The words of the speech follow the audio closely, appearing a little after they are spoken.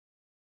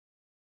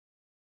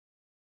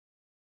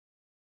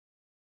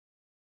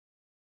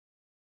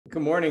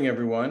Good morning,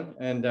 everyone,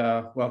 and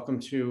welcome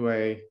to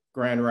a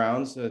grand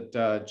rounds at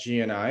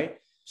GNI.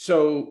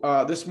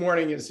 So this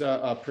morning is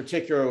a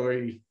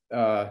particularly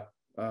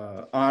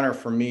honor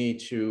for me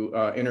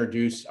to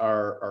introduce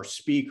our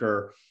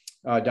speaker,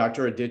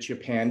 Dr. Aditya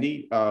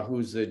Pandey,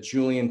 who's the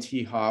Julian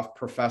T. Hoff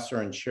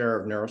Professor and Chair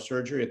of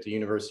Neurosurgery at the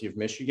University of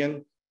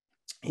Michigan.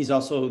 He's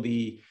also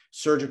the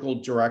Surgical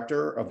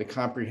Director of the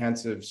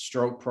Comprehensive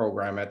Stroke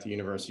Program at the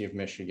University of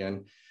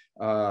Michigan.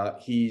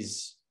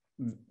 He's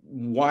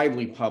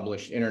widely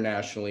published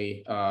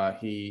internationally.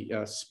 He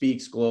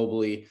speaks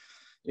globally,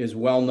 is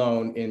well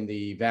known in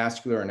the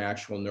vascular and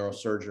actual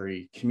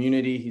neurosurgery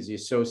community. He's the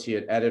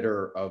associate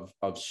editor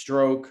of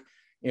Stroke,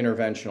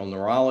 Interventional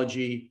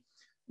Neurology,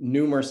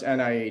 numerous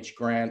NIH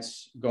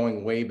grants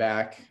going way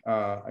back.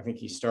 I think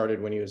he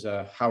started when he was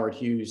a Howard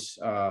Hughes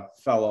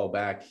fellow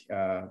back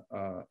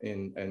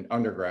in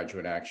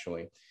undergraduate,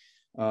 actually.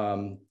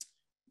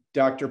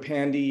 Dr.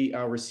 Pandey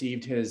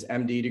received his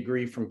MD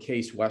degree from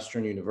Case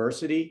Western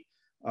University.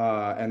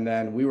 And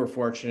then we were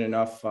fortunate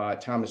enough,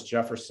 Thomas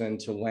Jefferson,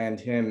 to land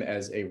him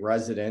as a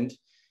resident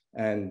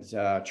and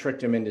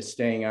tricked him into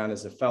staying on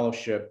as a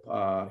fellowship.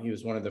 He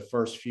was one of the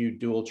first few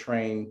dual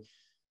trained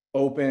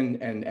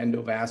open and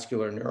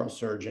endovascular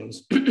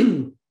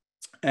neurosurgeons.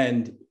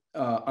 And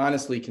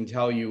honestly can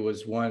tell you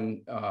was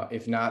one,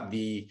 if not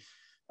the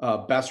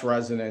best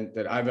resident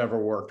that I've ever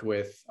worked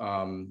with.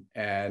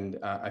 And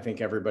I think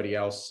everybody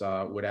else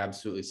would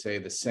absolutely say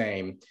the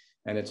same.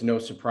 And it's no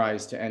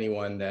surprise to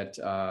anyone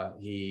that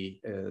he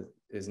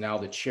is now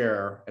the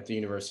chair at the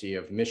University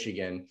of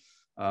Michigan.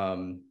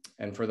 And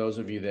for those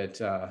of you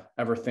that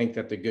ever think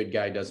that the good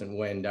guy doesn't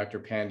win, Dr.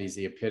 Pandey is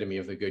the epitome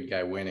of the good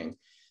guy winning.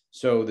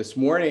 So this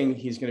morning,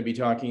 he's going to be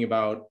talking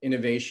about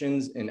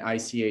innovations in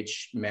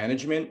ICH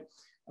management.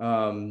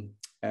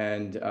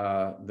 And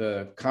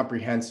the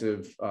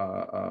comprehensive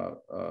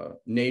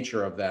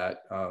nature of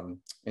that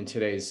in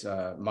today's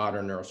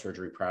modern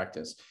neurosurgery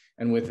practice.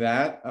 And with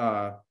that,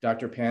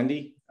 Dr.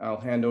 Pandey, I'll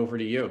hand over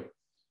to you.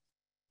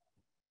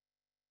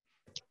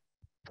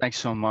 Thanks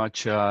so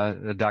much,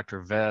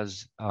 Dr.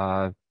 Vez.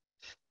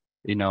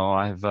 You know,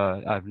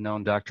 I've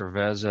known Dr.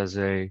 Vez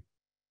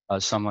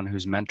as someone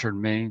who's mentored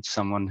me,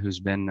 someone who's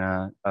been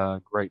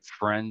a great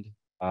friend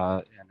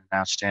and an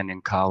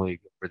outstanding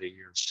colleague over the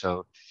years.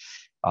 So.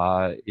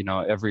 You know,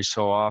 every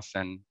so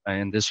often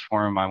in this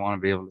forum, I want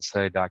to be able to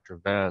say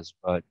Dr. Vez,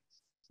 but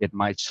it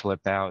might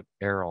slip out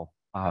Errol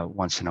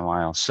once in a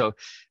while. So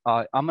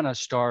I'm going to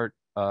start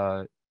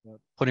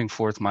putting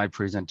forth my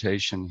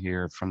presentation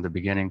here from the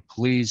beginning.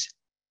 Please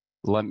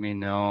let me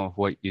know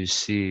what you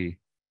see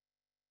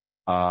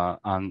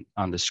on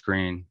the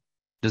screen.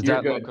 Does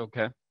that look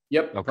okay?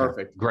 Yep, okay.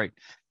 Perfect. Great.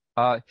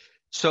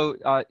 So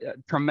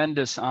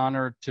tremendous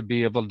honor to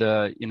be able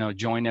to, you know,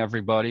 join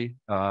everybody.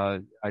 I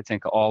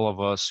think all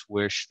of us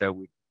wish that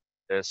we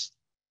did this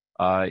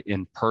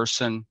in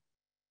person,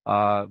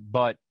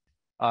 but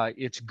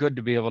it's good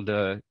to be able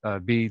to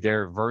be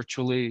there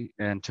virtually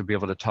and to be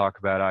able to talk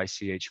about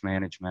ICH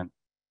management.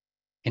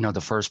 You know,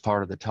 the first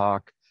part of the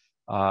talk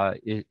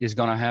is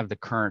going to have the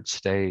current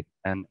state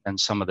and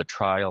some of the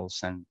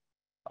trials and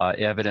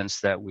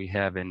evidence that we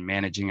have in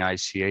managing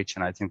ICH.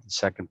 And I think the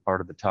second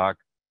part of the talk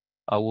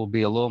will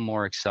be a little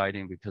more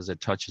exciting because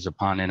it touches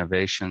upon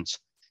innovations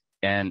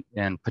and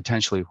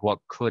potentially what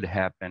could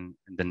happen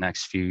in the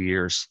next few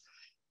years,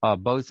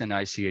 both in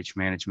ICH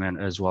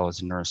management as well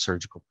as in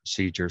neurosurgical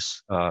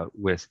procedures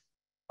with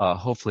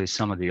hopefully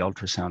some of the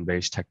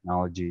ultrasound-based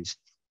technologies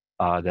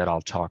that I'll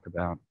talk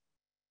about.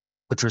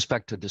 With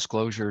respect to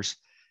disclosures,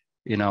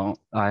 you know,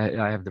 I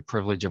have the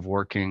privilege of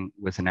working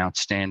with an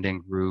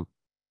outstanding group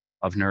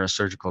of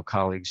neurosurgical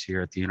colleagues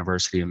here at the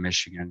University of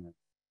Michigan.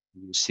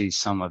 You see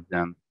some of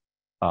them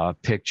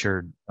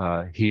pictured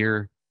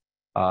here.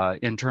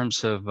 In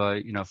terms of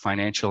you know,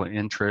 financial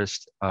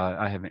interest,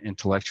 I have an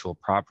intellectual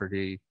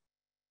property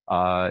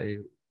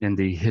in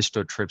the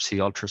histotripsy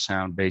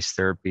ultrasound-based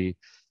therapy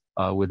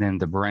within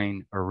the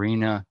brain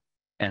arena,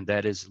 and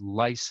that is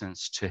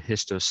licensed to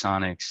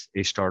Histosonics,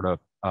 a startup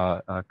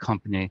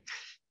company.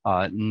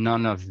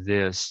 None of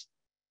this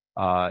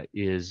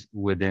is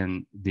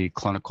within the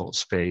clinical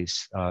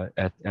space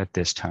at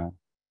this time.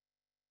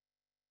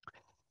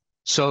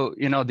 So,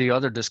 you know, the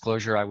other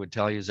disclosure I would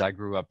tell you is I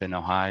grew up in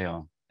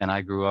Ohio, and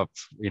I grew up,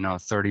 you know,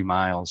 30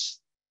 miles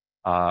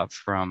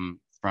from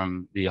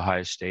the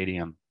Ohio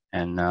Stadium.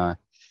 And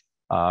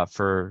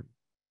for,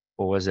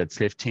 what was it,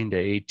 15 to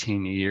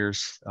 18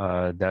 years,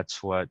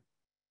 that's what,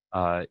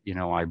 you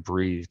know, I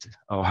breathed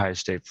Ohio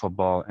State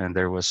football. And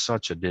there was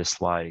such a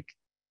dislike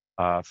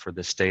for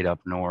the state up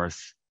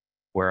north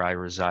where I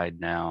reside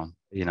now,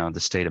 you know, the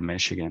state of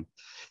Michigan.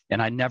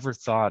 And I never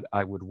thought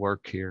I would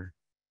work here.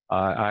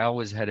 I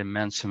always had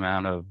immense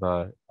amount of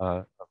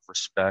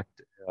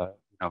respect, you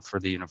know, for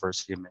the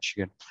University of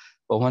Michigan.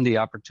 But when the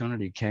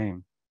opportunity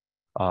came,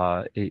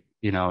 it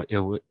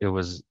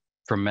was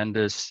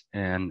tremendous,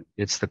 and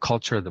it's the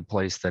culture of the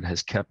place that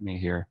has kept me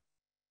here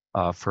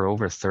for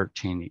over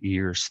 13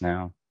 years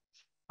now.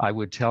 I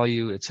would tell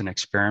you it's an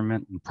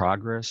experiment in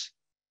progress.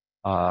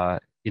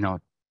 You know,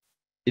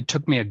 it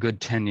took me a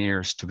good 10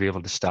 years to be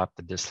able to stop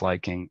the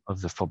disliking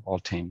of the football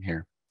team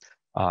here.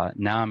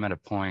 Now I'm at a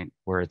point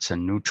where it's a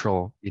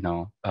neutral,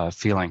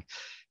 feeling.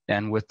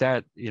 And with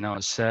that,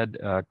 said,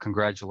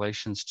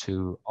 congratulations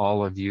to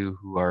all of you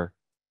who are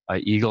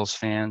Eagles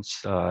fans.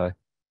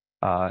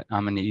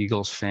 I'm an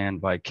Eagles fan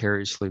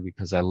vicariously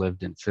because I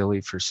lived in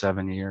Philly for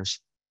 7 years.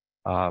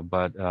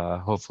 But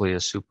hopefully a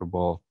Super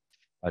Bowl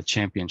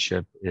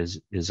championship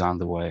is on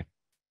the way.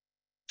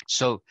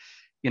 So,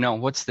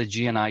 what's the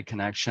GNI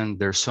connection?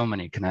 There's so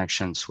many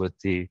connections with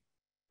the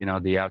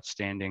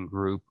outstanding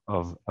group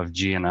of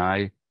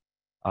GNI,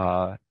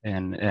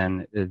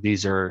 and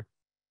these are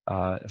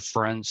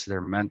friends,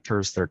 they're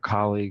mentors, they're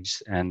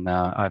colleagues, and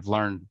I've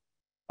learned,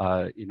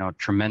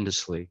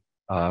 tremendously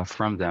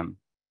from them.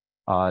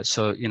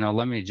 So,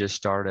 let me just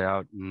start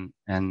out,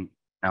 and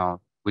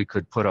we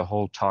could put a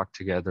whole talk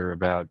together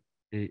about,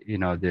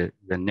 the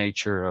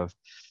nature of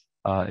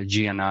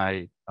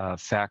GNI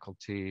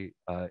faculty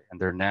and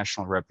their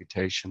national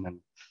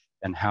reputation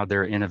and how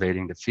they're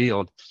innovating the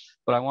field.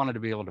 But I wanted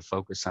to be able to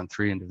focus on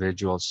 3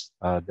 individuals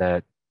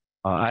that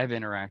I've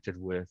interacted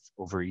with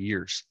over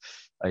years.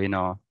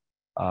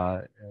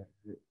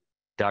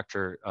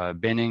 Dr.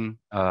 Binning,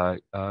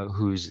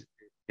 who's,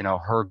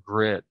 her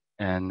grit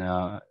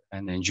and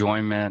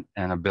enjoyment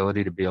and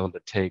ability to be able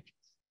to take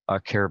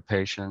care of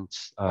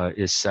patients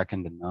is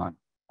second to none.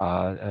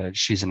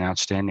 She's an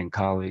outstanding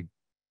colleague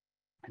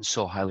and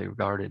so highly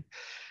regarded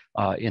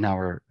in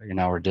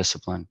our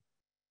discipline.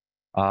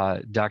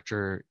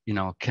 Dr.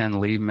 Ken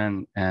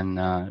Liebman,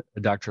 and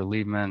Dr.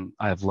 Liebman,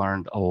 I've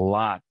learned a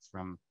lot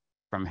from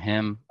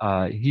him.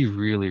 He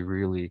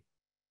really,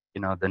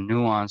 the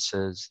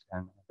nuances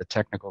and the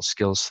technical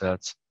skill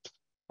sets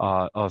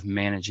of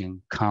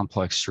managing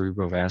complex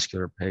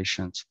cerebrovascular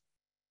patients.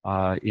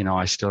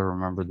 I still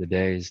remember the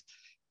days,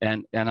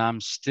 and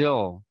I'm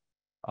still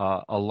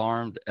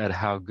alarmed at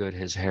how good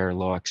his hair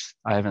looks.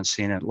 I haven't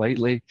seen it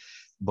lately,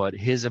 but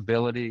his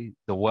ability,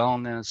 the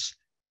wellness,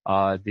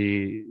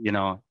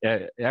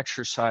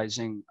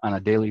 exercising on a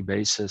daily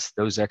basis,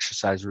 those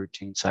exercise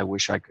routines, I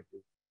wish I could do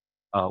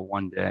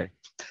one day.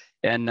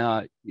 And,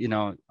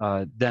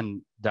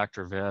 then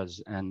Dr.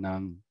 Vez,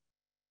 and,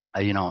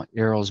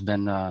 Errol's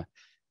been a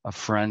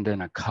friend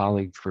and a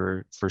colleague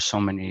for so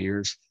many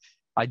years.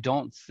 I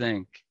don't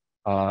think,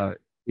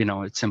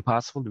 it's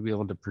impossible to be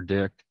able to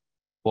predict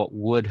what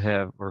would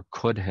have or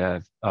could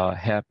have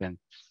happened.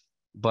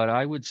 But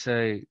I would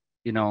say,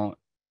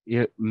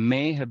 it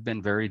may have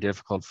been very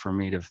difficult for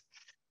me to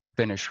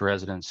finish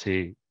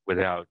residency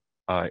without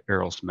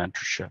Errol's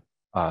mentorship.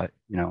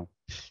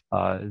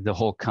 The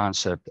whole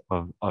concept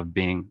of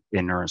being a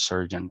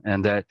neurosurgeon,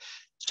 and that,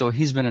 so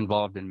he's been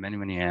involved in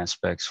many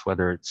aspects,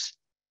 whether it's,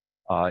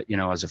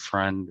 as a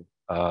friend,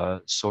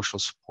 social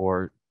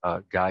support,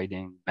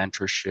 guiding,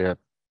 mentorship,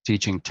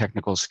 teaching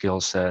technical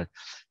skill set,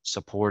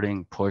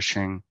 supporting,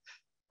 pushing.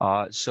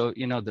 So,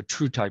 the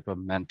true type of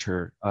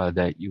mentor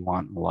that you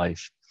want in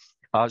life.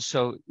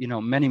 So,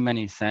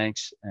 many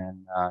thanks,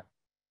 and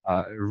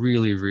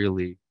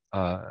really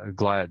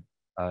glad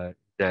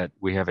that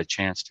we have a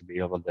chance to be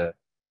able to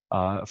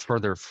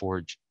further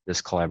forge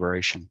this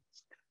collaboration.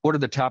 What are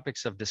the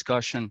topics of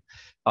discussion?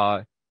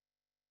 The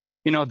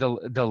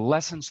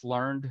lessons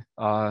learned.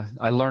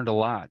 I learned a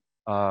lot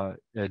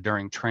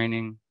during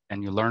training,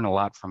 and you learn a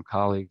lot from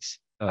colleagues.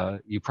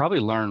 You probably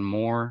learn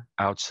more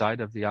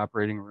outside of the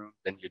operating room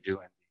than you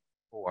do in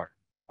the OR.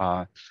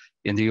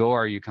 In the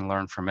OR, you can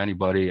learn from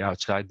anybody.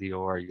 Outside the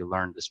OR, you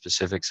learn the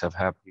specifics of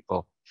how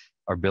people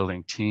are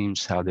building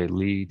teams, how they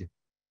lead,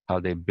 how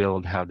they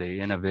build, how they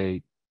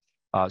innovate.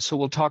 So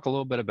we'll talk a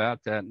little bit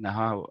about that and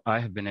how I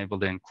have been able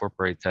to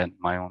incorporate that in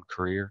my own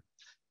career.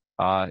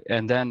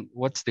 And then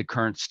what's the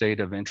current state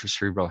of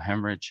intracerebral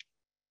hemorrhage?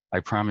 I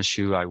promise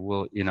you, I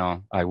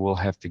will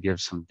have to give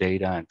some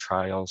data and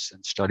trials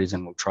and studies,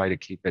 and we'll try to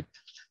keep it,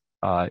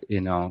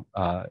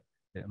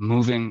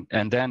 moving.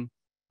 And then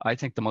I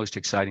think the most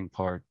exciting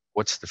part,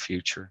 what's the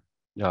future?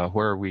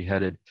 Where are we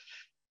headed?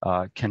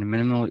 Can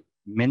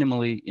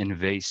minimally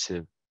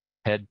invasive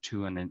head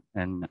to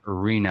an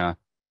arena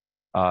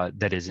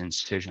that is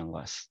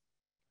incisionless?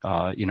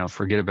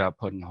 Forget about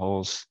putting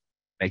holes,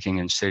 making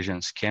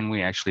incisions. Can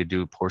we actually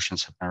do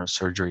portions of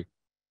neurosurgery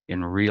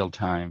in real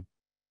time?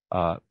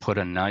 Put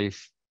a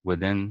knife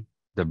within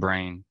the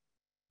brain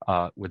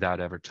without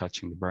ever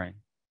touching the brain.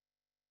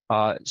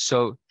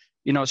 So,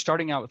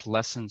 starting out with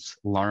lessons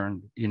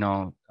learned,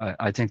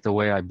 I think the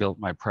way I built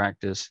my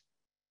practice,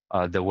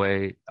 the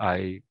way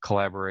I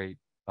collaborate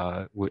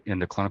in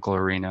the clinical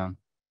arena,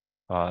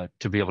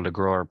 to be able to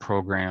grow our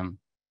program,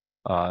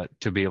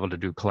 to be able to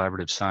do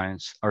collaborative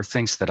science, are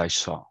things that I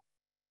saw.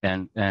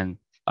 And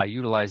I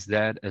utilized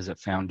that as a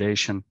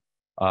foundation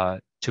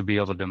to be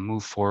able to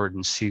move forward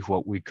and see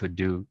what we could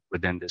do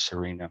within this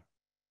arena.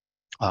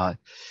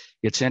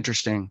 It's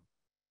interesting,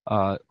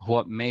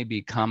 what may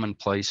be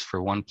commonplace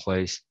for one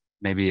place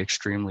may be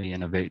extremely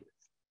innovative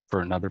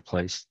for another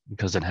place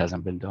because it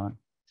hasn't been done.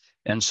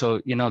 And so,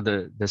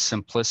 the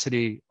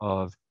simplicity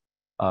of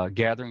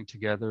gathering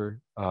together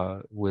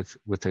with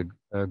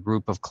a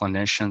group of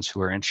clinicians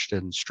who are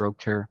interested in stroke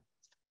care,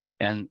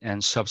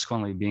 and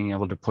subsequently being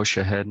able to push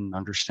ahead and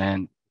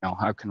understand,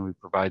 how can we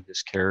provide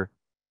this care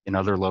in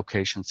other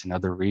locations, in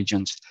other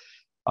regions,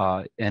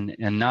 and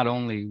not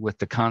only with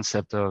the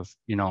concept of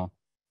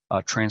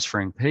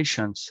transferring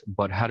patients,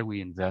 but how do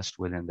we invest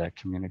within that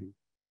community?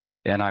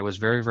 And I was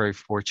very, very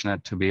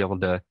fortunate to be able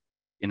to,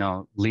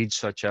 lead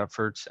such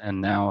efforts.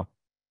 And now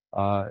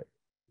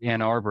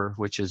Ann Arbor,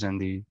 which is in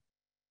the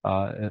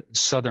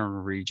southern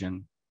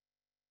region,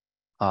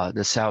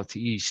 the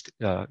southeast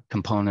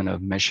component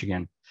of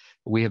Michigan,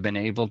 we have been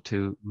able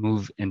to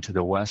move into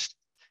the west,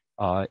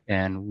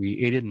 and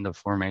we aided in the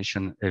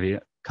formation of a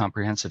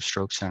comprehensive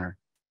stroke center.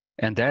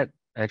 And that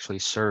actually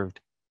served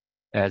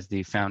as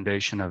the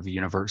foundation of the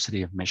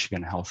University of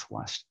Michigan Health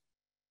West.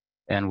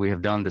 And we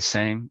have done the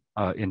same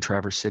in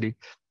Traverse City.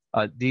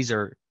 These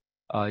are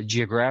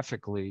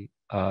geographically,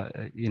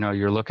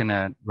 you're looking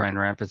at Grand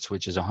Rapids,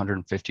 which is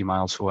 150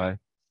 miles away,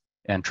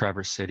 and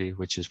Traverse City,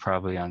 which is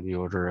probably on the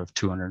order of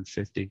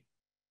 250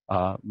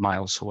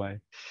 miles away.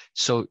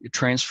 So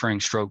transferring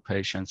stroke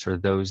patients or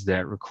those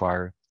that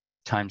require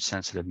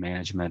time-sensitive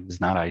management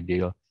is not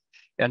ideal.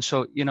 And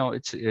so,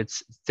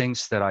 it's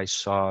things that I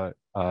saw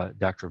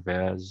Dr.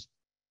 Vaz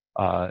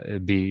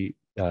be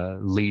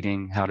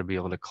leading, how to be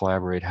able to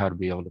collaborate, how to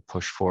be able to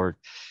push forward.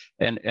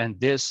 And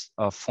this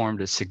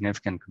formed a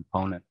significant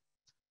component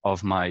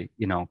of my,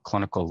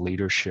 clinical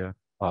leadership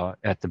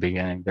at the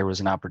beginning. There was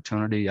an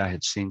opportunity. I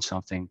had seen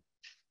something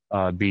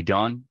be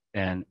done,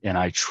 and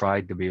I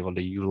tried to be able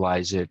to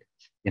utilize it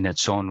in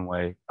its own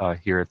way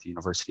here at the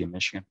University of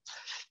Michigan.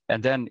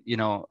 And then,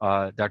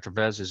 Dr.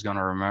 Vez is going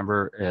to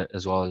remember,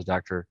 as well as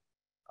Dr.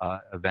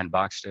 Ben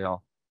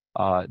Boxdale,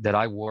 that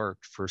I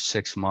worked for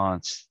 6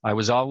 months. I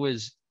was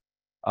always,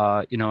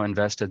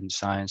 invested in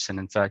science. And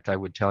in fact, I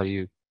would tell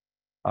you,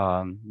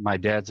 my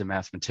dad's a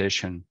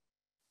mathematician,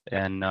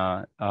 and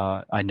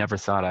I never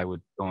thought I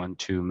would go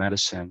into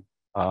medicine.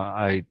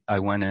 I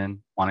went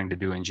in wanting to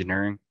do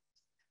engineering.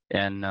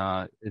 And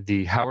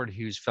the Howard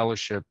Hughes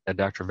Fellowship that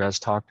Dr. Vez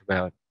talked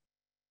about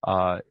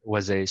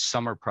was a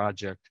summer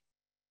project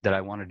that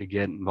I wanted to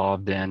get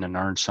involved in and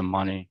earn some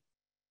money.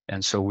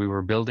 And so we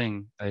were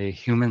building a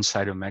human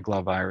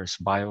cytomegalovirus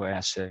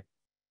bioassay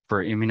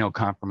for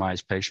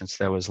immunocompromised patients.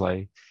 That was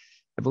I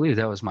believe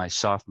that was my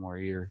sophomore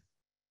year.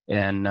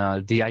 And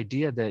the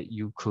idea that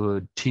you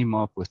could team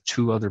up with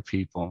 2 other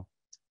people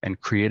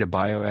and create a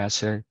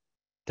bioassay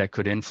that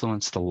could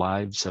influence the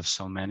lives of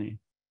so many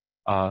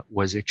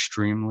was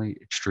extremely,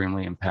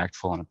 extremely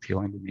impactful and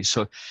appealing to me.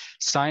 So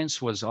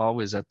science was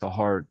always at the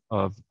heart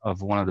of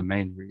one of the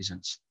main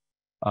reasons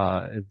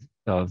of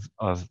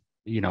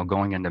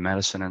going into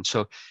medicine. And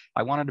so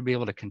I wanted to be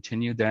able to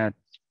continue that.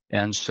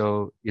 And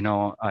so,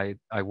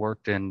 I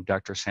worked in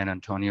Dr. San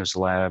Antonio's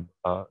lab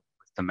with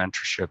the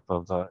mentorship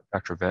of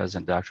Dr. Vez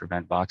and Dr.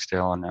 Van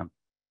Boxdale. And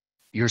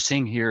you're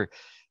seeing here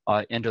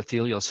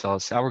endothelial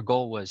cells. Our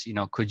goal was,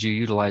 could you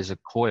utilize a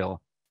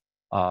coil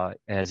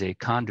as a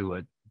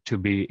conduit to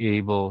be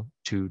able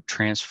to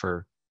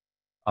transfer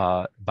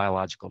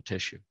biological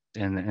tissue?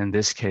 In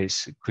this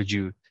case, could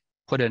you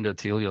put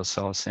endothelial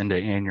cells into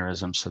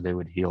aneurysms so they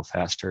would heal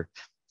faster?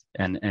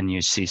 And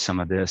you see some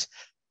of this.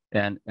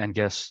 And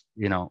guess,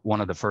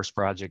 one of the first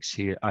projects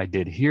I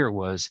did here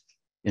was,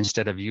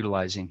 instead of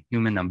utilizing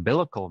human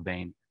umbilical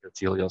vein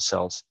endothelial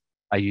cells,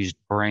 I used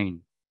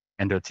brain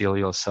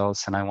endothelial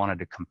cells, and I wanted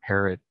to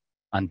compare it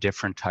on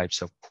different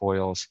types of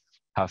coils.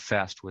 How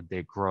fast would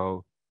they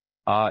grow?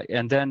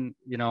 And then,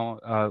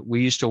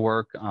 we used to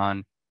work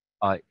on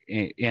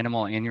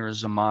animal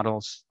aneurysm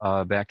models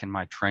back in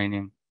my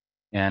training.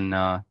 And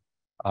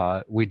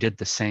we did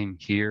the same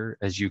here.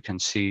 As you can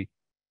see,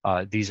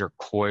 these are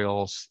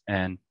coils,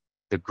 and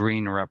the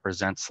green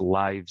represents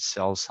live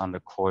cells on the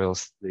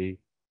coils. The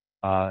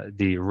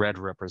red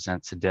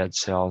represents the dead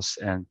cells.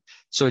 And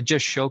so it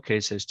just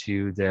showcases to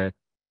you that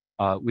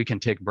we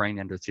can take brain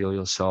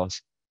endothelial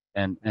cells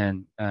and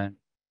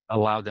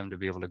allow them to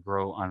be able to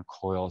grow on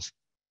coils.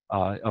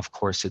 Of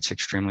course, it's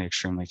extremely,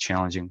 extremely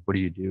challenging. What do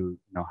you do?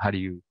 How do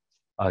you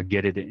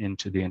get it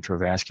into the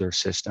intravascular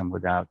system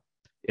without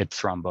it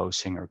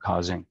thrombosing or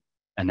causing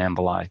an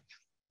emboli?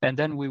 And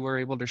then we were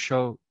able to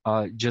show,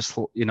 just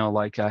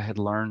like I had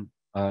learned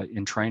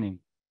in training,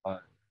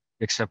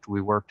 except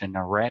we worked in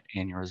a rat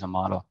aneurysm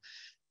model,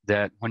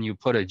 that when you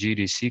put a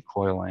GDC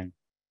coil in,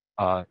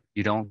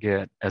 you don't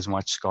get as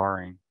much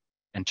scarring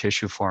and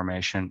tissue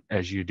formation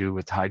as you do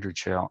with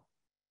hydrogel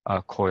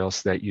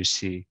coils that you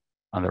see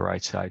on the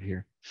right side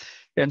here.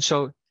 And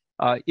so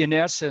in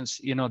essence,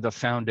 the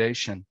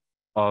foundation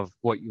of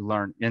what you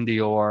learn in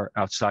the OR,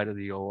 outside of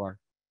the OR,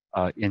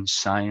 in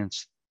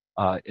science,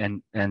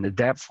 and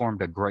that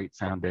formed a great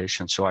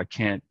foundation. So I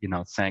can't,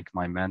 thank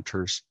my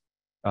mentors,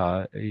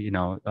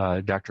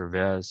 Dr.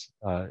 Vez,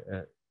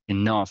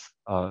 enough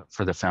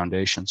for the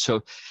foundation.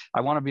 So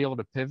I want to be able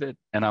to pivot,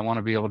 and I want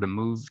to be able to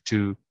move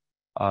to,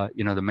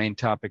 the main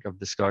topic of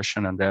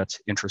discussion, and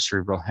that's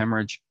intracerebral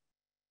hemorrhage.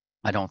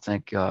 I don't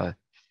think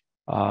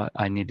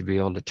I need to be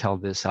able to tell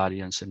this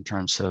audience in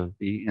terms of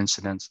the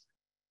incidence.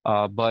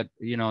 But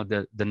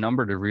the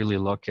number to really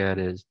look at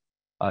is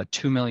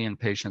 2 million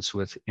patients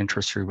with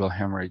intracerebral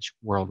hemorrhage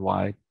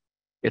worldwide.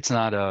 It's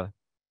not a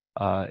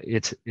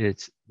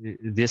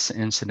this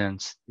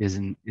incidence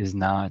is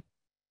not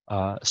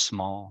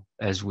small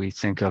as we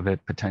think of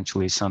it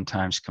potentially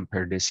sometimes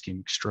compared to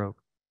ischemic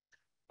stroke,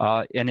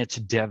 and it's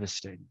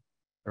devastating.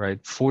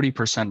 Right,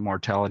 40%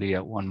 mortality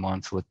at 1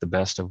 month with the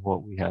best of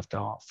what we have to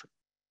offer.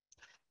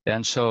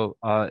 And so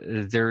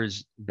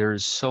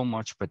there's so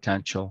much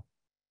potential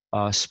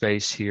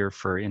space here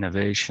for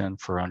innovation,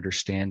 for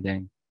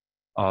understanding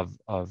of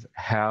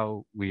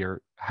how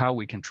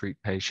we can treat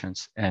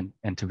patients and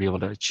to be able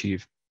to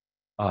achieve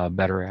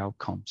better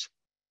outcomes.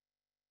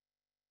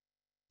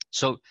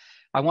 So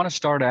I want to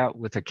start out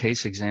with a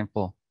case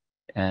example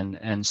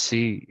and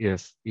see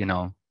if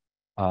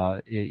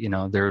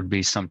there would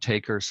be some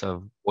takers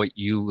of what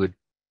you would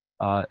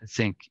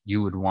think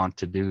you would want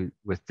to do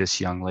with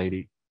this young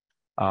lady.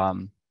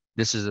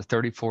 This is a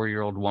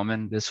 34-year-old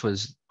woman. This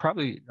was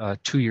probably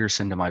 2 years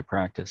into my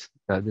practice.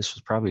 This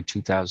was probably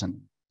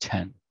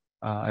 2010,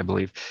 I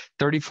believe.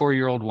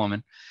 34-year-old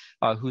woman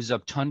who's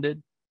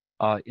obtunded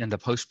in the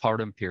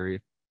postpartum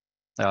period.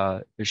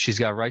 She's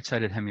got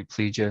right-sided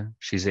hemiplegia.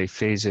 She's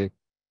aphasic,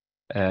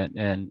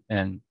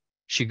 and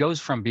she goes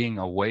from being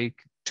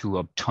awake to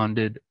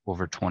obtunded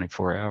over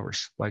 24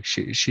 hours. Like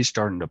she's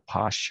starting to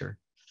posture.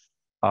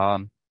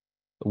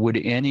 Would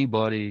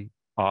anybody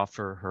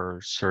offer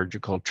her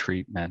surgical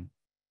treatment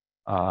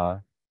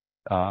for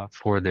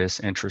this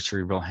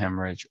intracerebral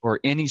hemorrhage or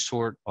any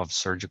sort of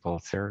surgical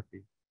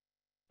therapy?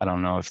 I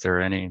don't know if there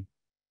are any,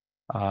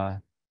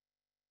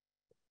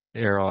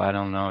 Errol, I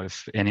don't know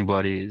if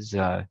anybody is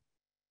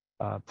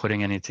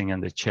putting anything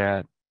in the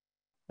chat,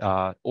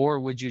 or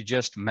would you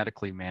just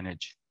medically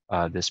manage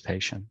this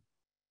patient?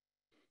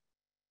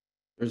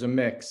 There's a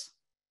mix.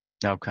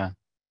 Okay.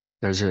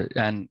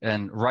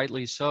 And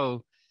rightly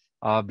so,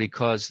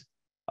 because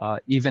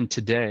even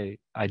today,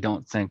 I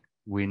don't think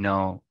we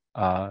know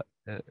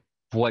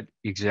what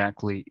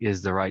exactly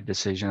is the right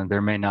decision.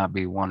 There may not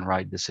be one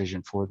right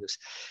decision for this.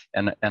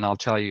 And I'll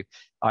tell you,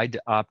 I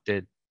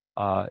opted,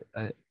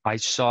 I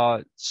saw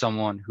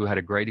someone who had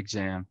a great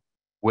exam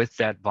with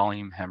that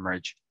volume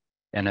hemorrhage.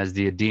 And as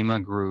the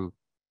edema grew,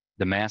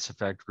 the mass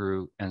effect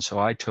grew. And so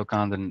I took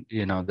on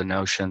the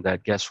notion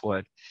that, guess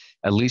what,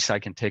 at least I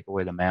can take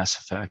away the mass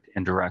effect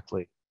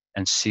indirectly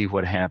and see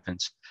what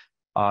happens.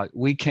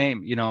 We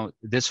came,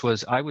 this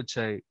was, I would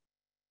say,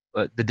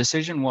 the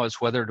decision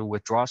was whether to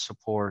withdraw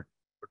support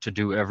or to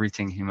do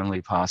everything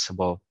humanly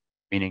possible,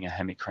 meaning a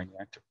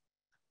hemicraniectomy.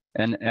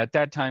 And at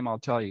that time, I'll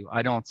tell you,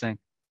 I don't think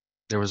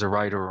there was a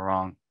right or a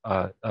wrong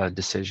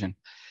decision.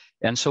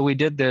 And so we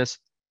did this,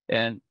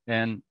 and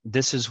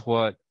this is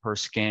what her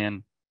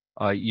scan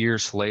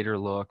years later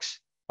looks.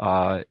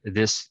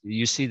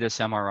 You see this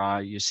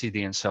MRI, you see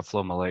the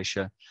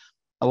encephalomalacia.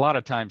 A lot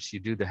of times you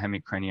do the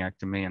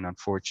hemicraniectomy, and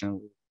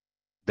unfortunately,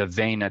 the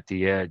vein at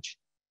the edge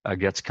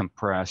gets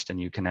compressed,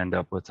 and you can end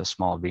up with a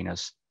small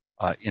venous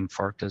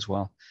infarct as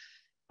well.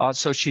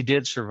 So she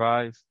did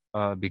survive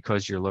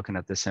because you're looking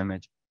at this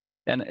image.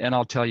 And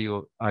I'll tell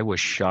you, I was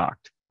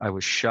shocked. I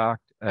was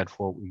shocked at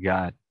what we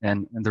got.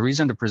 And the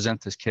reason to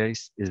present this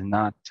case is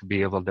not to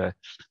be able to,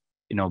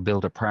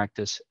 build a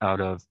practice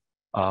out of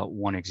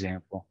one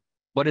example,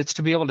 but it's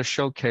to be able to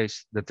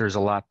showcase that there's a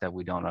lot that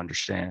we don't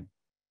understand.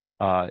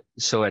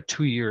 So at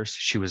 2 years,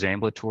 she was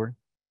ambulatory.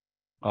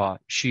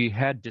 She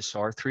had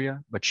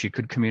dysarthria, but she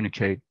could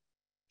communicate.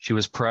 She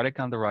was paretic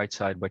on the right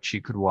side, but she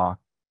could walk,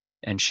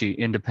 and she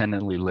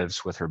independently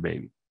lives with her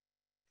baby.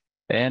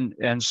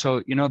 And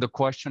so, the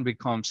question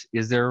becomes,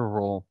 is there a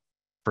role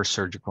for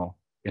surgical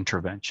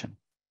intervention?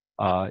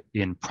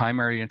 In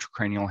primary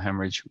intracranial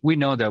hemorrhage, we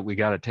know that we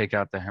got to take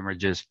out the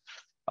hemorrhages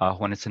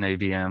when it's an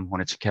AVM,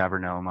 when it's a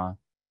cavernoma,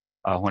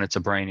 when it's a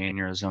brain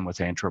aneurysm with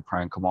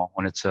anteroparenchymal,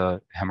 when it's a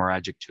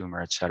hemorrhagic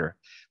tumor, et cetera.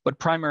 But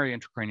primary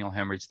intracranial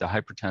hemorrhage, the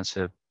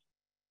hypertensive,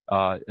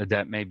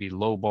 that may be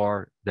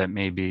lobar, that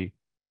may be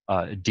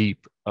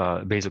deep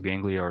basal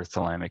ganglia or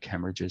thalamic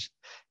hemorrhages.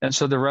 And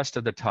so the rest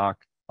of the talk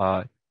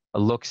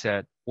looks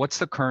at what's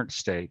the current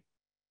state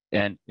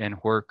and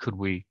where could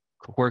we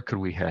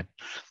head.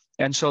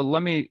 And so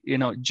let me,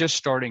 just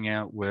starting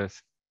out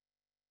with,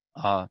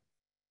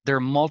 there are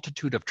a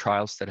multitude of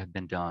trials that have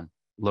been done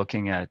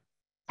looking at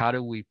how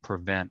do we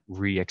prevent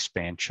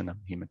re-expansion of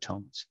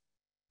hematomas.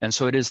 And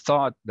so it is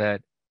thought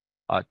that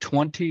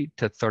 20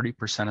 to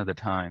 30% of the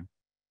time,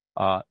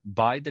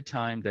 by the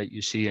time that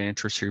you see an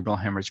intracerebral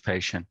hemorrhage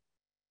patient,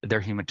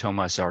 their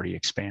hematoma has already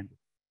expanded.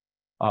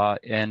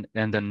 And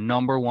the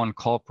number one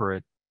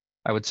culprit,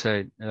 I would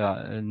say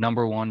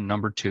number one,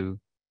 number two,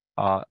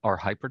 are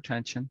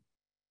hypertension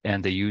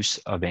and the use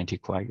of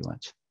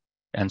anticoagulants.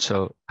 And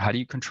so how do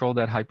you control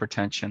that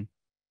hypertension?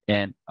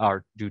 And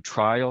do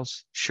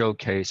trials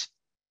showcase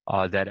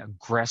that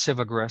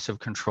aggressive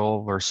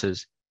control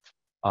versus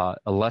a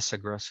less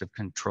aggressive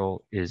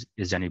control is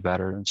any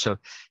better? And so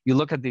you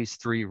look at these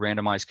three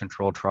randomized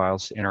control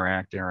trials,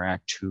 INTERACT,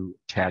 INTERACT-2,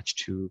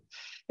 ATTACH-2,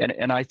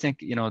 And I think,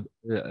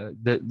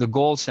 the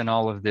goals in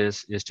all of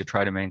this is to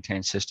try to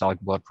maintain systolic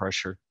blood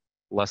pressure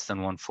less than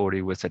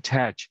 140 with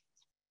attach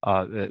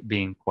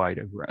being quite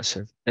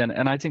aggressive.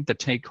 And I think the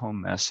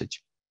take-home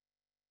message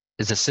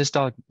is a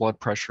systolic blood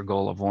pressure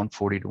goal of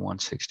 140 to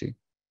 160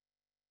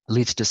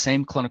 leads to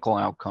same clinical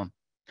outcome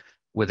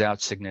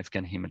without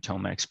significant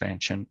hematoma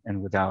expansion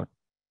and without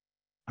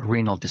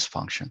renal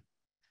dysfunction.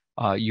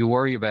 You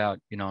worry about,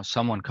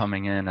 someone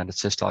coming in at a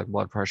systolic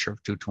blood pressure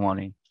of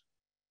 220,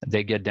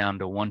 they get down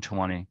to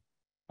 120,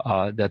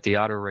 that the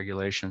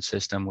autoregulation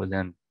system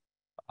within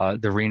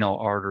the renal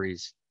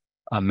arteries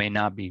may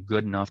not be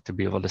good enough to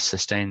be able to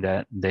sustain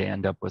that. They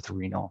end up with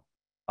renal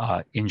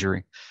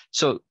injury.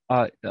 So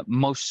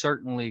most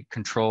certainly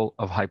control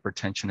of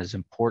hypertension is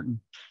important.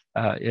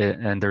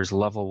 And there's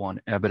level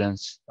 1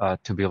 evidence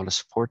to be able to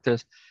support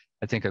this.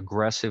 I think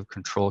aggressive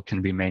control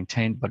can be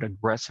maintained, but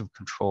aggressive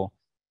control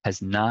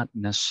has not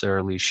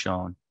necessarily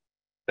shown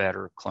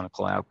better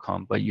clinical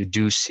outcome, but you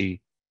do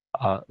see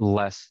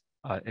less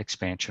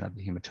expansion of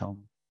the hematoma.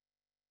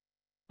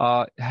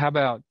 How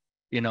about,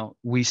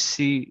 we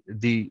see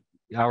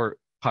our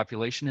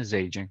population is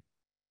aging,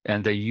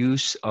 and the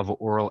use of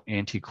oral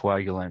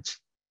anticoagulants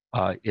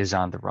is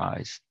on the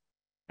rise.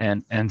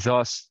 And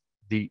thus,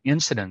 the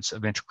incidence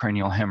of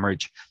intracranial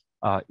hemorrhage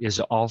is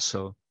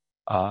also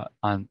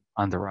on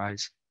the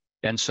rise.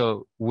 And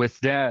so with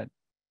that,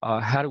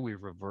 how do we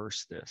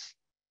reverse this?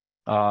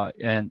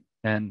 And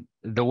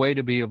the way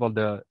to be able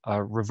to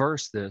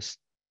reverse this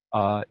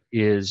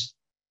is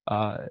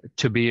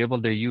to be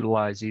able to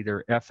utilize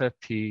either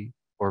FFP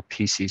or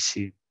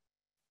PCC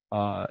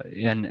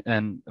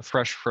and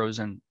fresh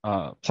frozen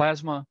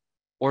plasma,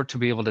 or to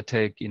be able to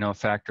take,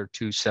 factor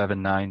 2,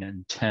 7, 9,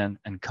 and 10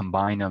 and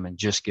combine them and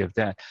just give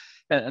that.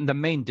 And the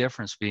main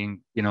difference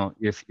being,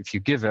 if you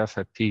give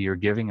FFP, you're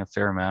giving a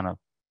fair amount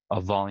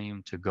of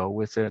volume to go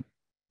with it,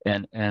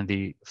 and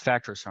the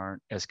factors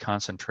aren't as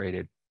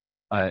concentrated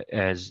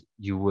as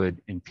you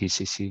would in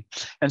PCC.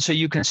 And so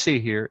you can see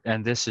here,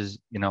 and this is,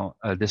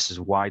 this is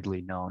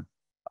widely known.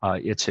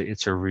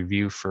 It's a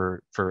review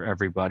for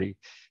everybody.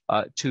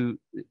 To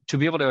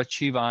be able to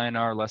achieve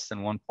INR less than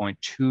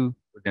 1.2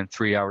 within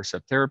 3 hours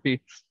of therapy,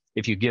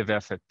 if you give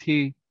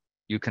FFP,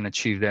 you can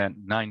achieve that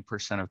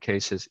 9% of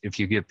cases. If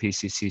you give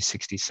PCC,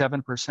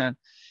 67%.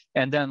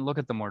 And then look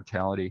at the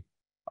mortality.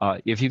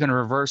 If you can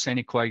reverse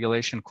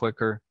anticoagulation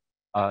quicker,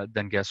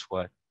 then guess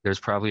what? There's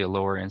probably a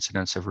lower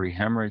incidence of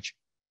rehemorrhage,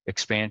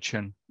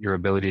 expansion, your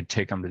ability to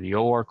take them to the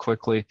OR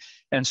quickly.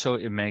 And so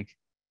it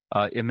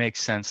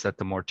makes sense that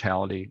the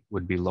mortality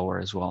would be lower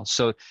as well.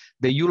 So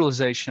the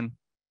utilization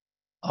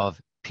of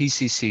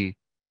PCC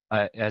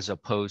as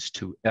opposed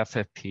to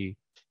FFP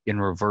in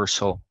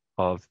reversal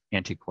of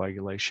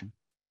anticoagulation.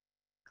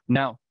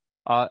 Now,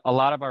 a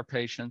lot of our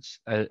patients,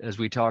 as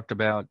we talked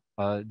about,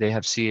 they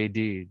have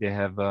CAD, they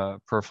have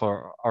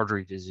peripheral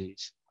artery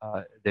disease,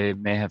 they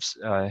may have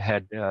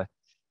had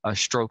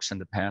strokes in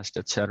the past,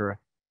 et cetera.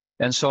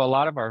 And so a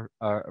lot of our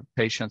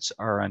patients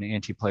are on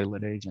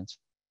antiplatelet agents.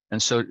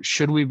 And so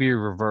should we be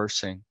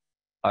reversing,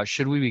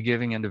 should we be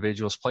giving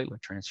individuals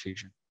platelet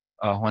transfusion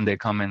when they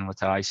come in with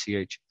the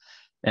ICH?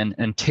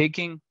 And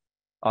taking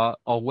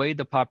away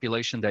the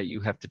population that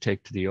you have to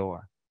take to the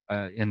OR.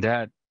 In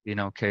that,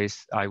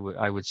 case, I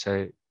would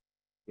say,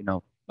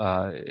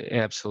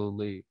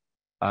 absolutely,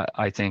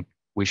 I think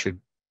we should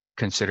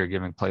consider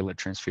giving platelet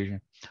transfusion,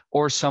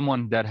 or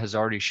someone that has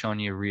already shown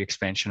you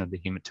re-expansion of the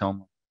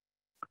hematoma,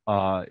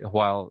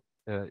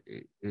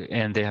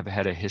 and they have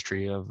had a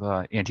history of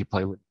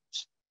antiplatelet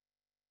use.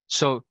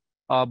 So,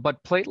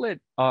 but platelet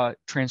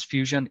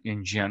transfusion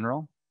in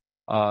general,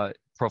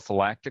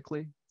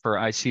 prophylactically for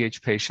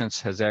ICH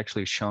patients, has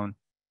actually shown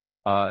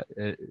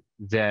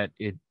that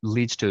it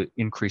leads to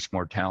increased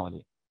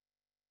mortality.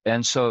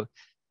 And so,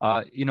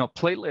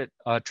 platelet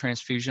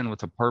transfusion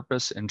with a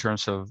purpose in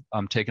terms of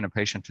taking a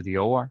patient to the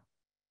OR,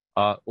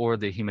 or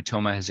the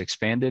hematoma has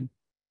expanded,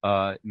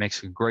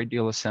 makes a great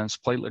deal of sense.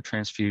 Platelet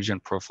transfusion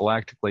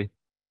prophylactically,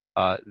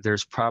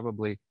 there's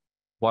probably,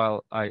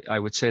 while I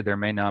would say there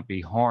may not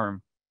be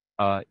harm,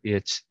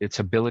 its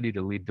ability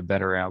to lead to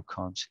better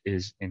outcomes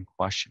is in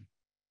question.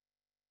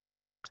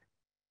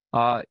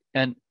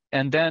 And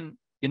then,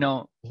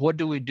 what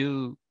do we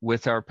do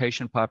with our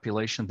patient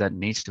population that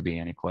needs to be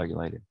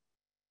anticoagulated?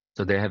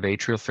 So they have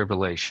atrial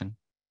fibrillation,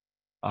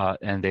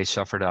 and they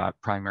suffered a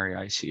primary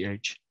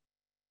ICH.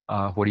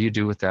 What do you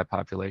do with that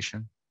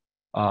population?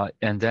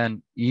 And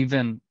then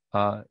even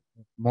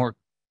more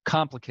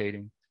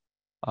complicating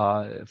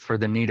for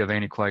the need of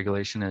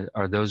anticoagulation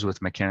are those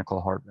with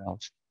mechanical heart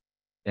valves.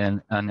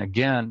 And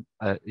again,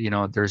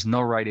 there's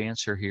no right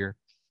answer here.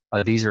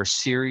 These are a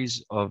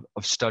series of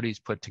studies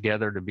put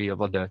together to be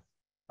able to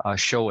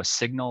show a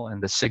signal,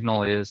 and the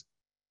signal is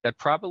that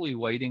probably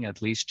waiting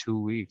at least 2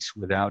 weeks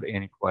without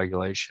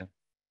anticoagulation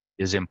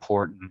is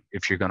important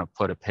if you're going to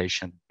put a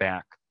patient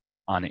back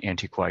on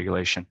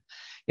anticoagulation.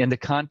 In the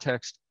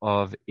context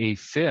of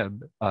AFib,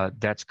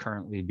 that's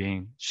currently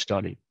being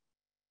studied,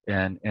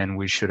 and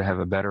we should have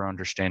a better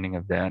understanding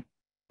of that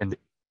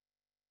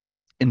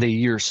in the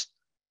years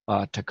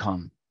to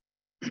come.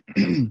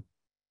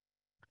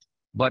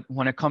 But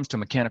when it comes to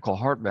mechanical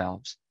heart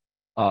valves,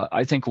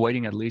 I think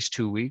waiting at least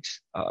 2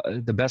 weeks,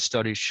 the best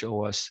studies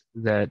show us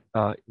that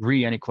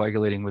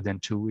re-anticoagulating within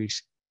 2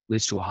 weeks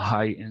leads to a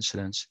high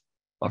incidence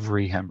of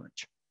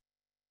rehemorrhage.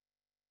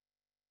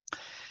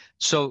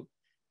 So,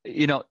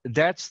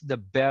 that's the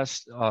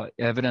best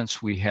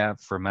evidence we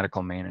have for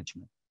medical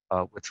management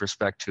with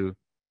respect to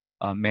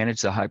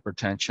manage the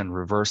hypertension,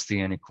 reverse the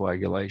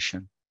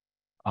anticoagulation,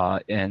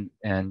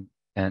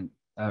 and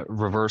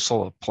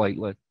reversal of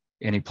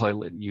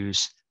antiplatelet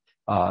use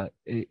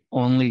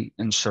only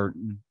in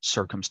certain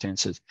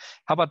circumstances.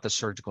 How about the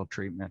surgical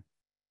treatment?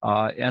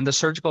 And the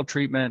surgical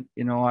treatment,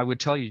 I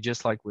would tell you,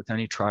 just like with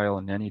any trial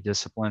in any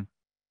discipline,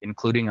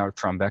 including our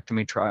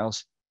thrombectomy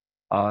trials,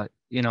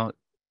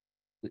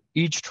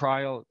 each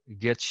trial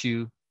gets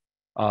you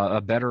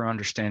a better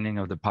understanding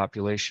of the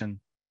population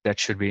that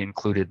should be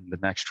included in the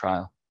next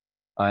trial.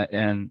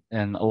 And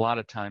a lot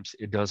of times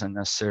it doesn't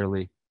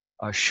necessarily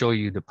show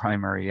you the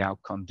primary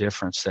outcome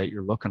difference that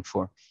you're looking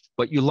for,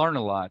 but you learn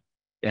a lot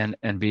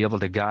and be able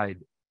to guide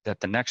that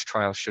the next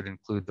trial should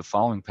include the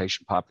following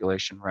patient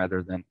population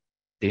rather than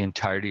the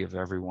entirety of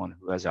everyone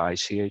who has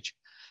ICH.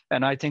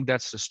 And I think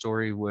that's the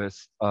story with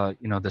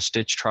the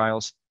Stitch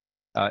trials.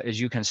 As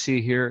you can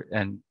see here,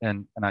 and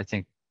I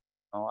think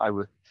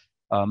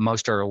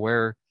most are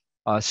aware,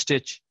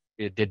 Stitch,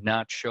 it did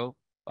not show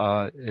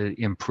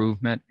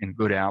improvement in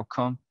good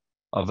outcome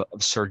of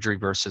surgery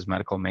versus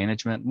medical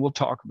management. We'll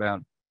talk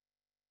about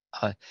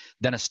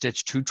then a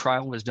Stitch 2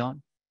 trial was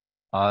done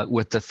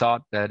with the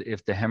thought that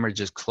if the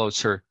hemorrhage is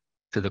closer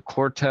to the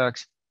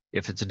cortex,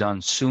 if it's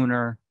done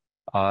sooner,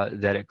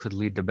 that it could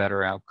lead to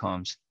better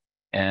outcomes.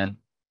 And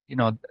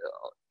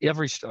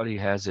every study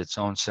has its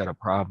own set of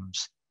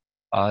problems.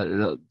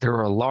 There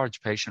are a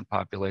large patient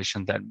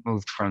population that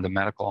moved from the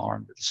medical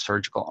arm to the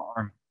surgical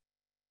arm.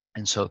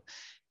 And so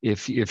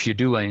if you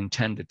do an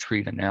intend to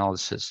treat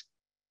analysis,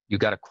 you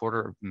got a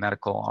quarter of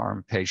medical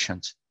arm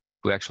patients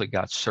who actually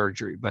got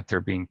surgery, but they're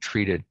being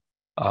treated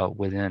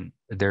within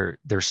their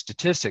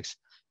statistics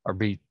are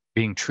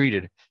being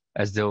treated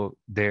as though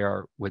they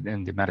are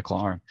within the medical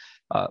arm.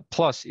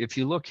 Plus, if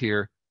you look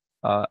here,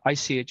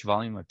 ICH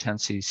volume of 10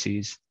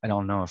 cc's, I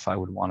don't know if I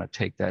would want to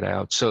take that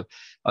out. So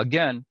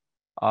again,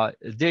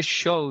 this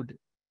showed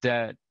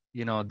that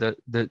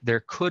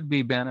there could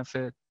be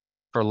benefit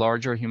for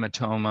larger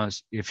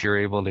hematomas if you're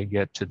able to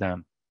get to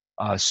them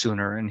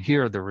sooner. And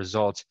here are the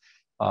results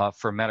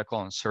for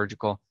medical and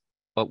surgical.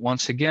 But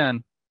once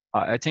again,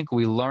 I think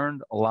we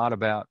learned a lot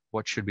about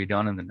what should be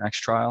done in the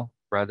next trial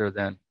rather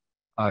than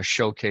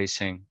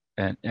showcasing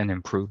an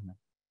improvement.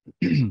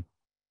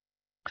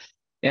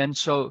 And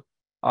so,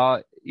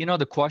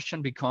 the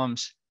question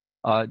becomes,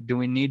 do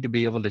we need to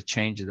be able to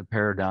change the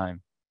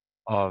paradigm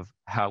of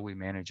how we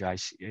manage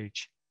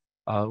ICH?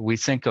 We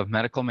think of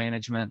medical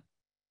management,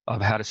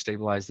 of how to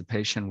stabilize the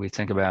patient. We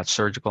think about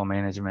surgical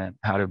management,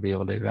 how to be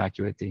able to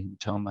evacuate the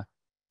hematoma.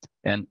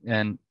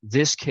 And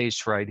this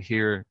case right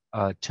here,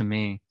 to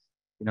me,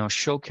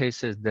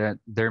 showcases that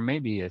there may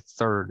be a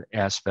third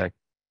aspect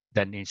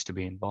that needs to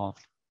be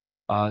involved.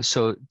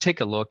 So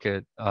take a look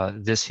at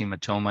this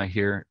hematoma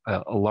here,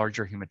 a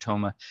larger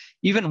hematoma.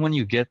 Even when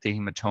you get the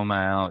hematoma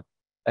out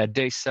at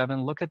day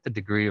 7, look at the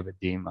degree of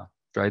edema,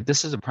 right?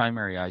 This is a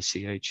primary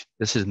ICH.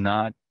 This is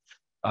not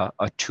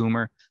a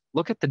tumor.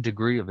 Look at the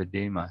degree of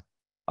edema.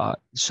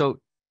 So,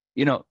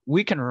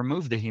 we can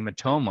remove the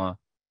hematoma,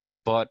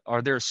 but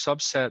are there a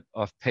subset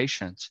of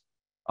patients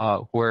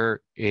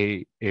where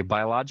a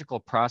biological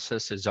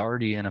process is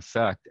already in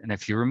effect? And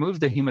if you remove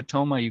the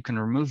hematoma, you can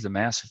remove the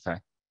mass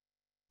effect,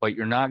 but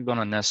you're not going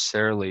to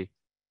necessarily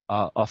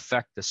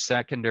affect the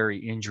secondary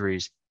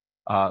injuries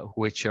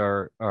which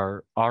are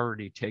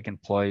already taking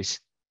place,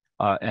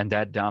 and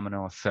that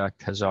domino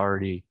effect has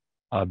already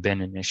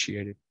been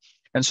initiated.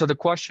 And so the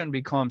question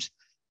becomes,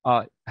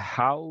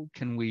 how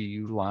can we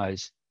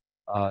utilize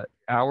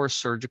our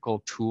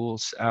surgical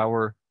tools,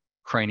 our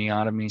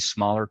craniotomy,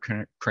 smaller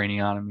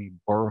craniotomy,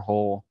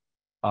 borehole?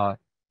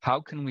 How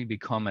can we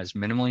become as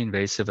minimally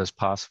invasive as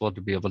possible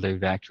to be able to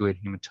evacuate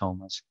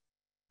hematomas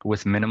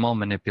with minimal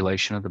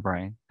manipulation of the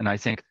brain? And I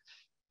think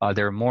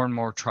there are more and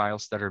more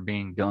trials that are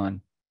being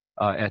done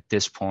at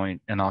this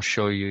point. And I'll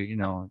show you,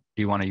 do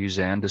you want to use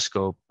an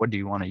endoscope? What do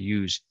you want to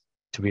use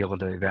to be able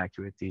to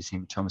evacuate these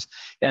hematomas?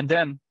 And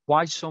then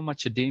why so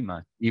much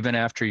edema even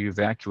after you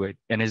evacuate?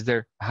 And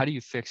how do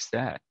you fix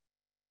that?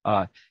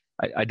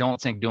 I don't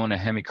think doing a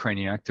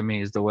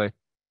hemicraniectomy is the way.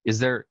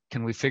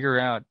 Can we figure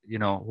out,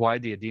 why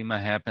the edema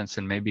happens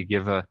and maybe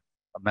give a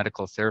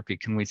medical therapy?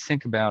 Can we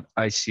think about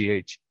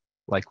ICH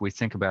like we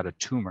think about a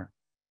tumor?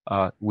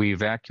 We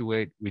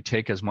evacuate, we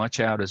take as much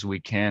out as we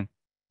can,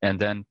 and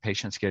then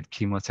patients get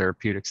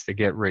chemotherapeutics, they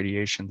get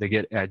radiation, they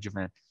get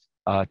adjuvant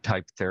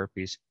type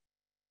therapies.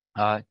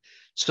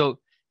 So,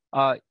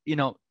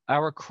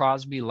 our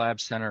Crosby Lab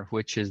Center,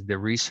 which is the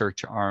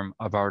research arm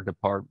of our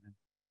department,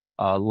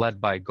 led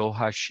by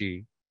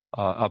Gohashi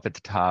up at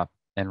the top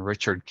and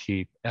Richard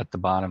Keep at the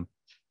bottom,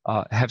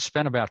 have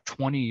spent about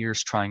 20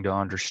 years trying to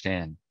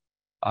understand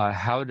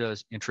how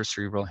does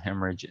intracerebral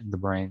hemorrhage in the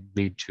brain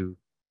lead to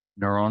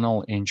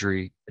neuronal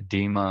injury,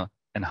 edema,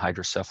 and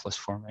hydrocephalus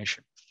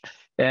formation?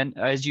 And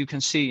as you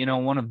can see,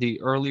 one of the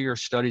earlier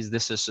studies,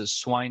 this is a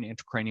swine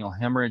intracranial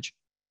hemorrhage.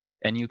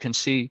 And you can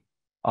see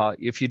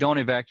if you don't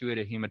evacuate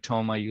a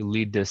hematoma, you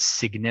lead to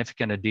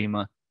significant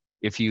edema.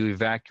 If you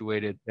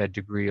evacuate it, that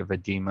degree of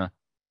edema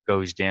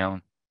goes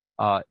down.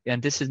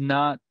 And this is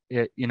not,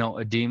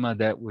 edema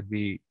that would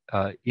be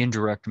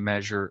indirect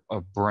measure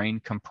of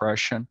brain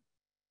compression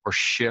or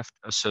shift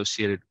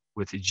associated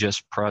with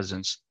just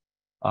presence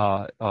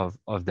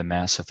of the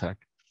mass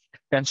effect.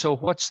 And so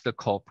what's the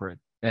culprit?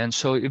 And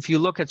so if you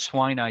look at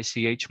swine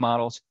ICH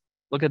models,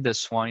 look at this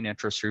swine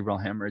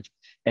intracerebral hemorrhage.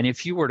 And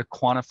if you were to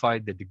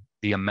quantify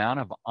the amount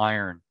of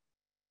iron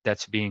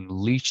that's being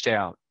leached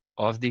out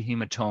of the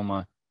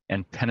hematoma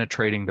and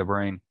penetrating the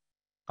brain,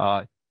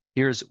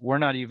 we're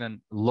not even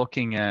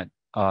looking at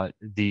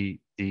the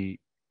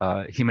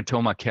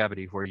hematoma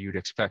cavity where you'd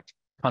expect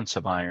tons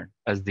of iron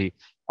as the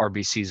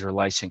RBCs are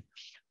lysing.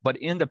 But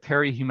in the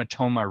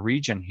perihematoma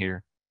region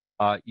here,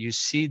 you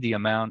see the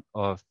amount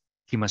of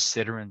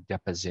hemosiderin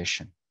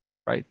deposition,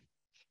 right?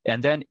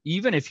 And then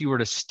even if you were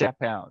to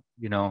step out,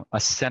 1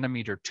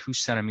 centimeter, 2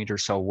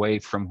 centimeters away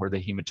from where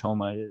the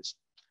hematoma is,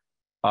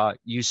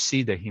 you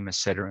see the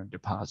hemosiderin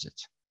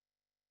deposits.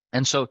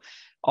 And so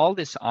all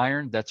this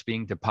iron that's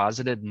being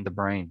deposited in the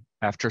brain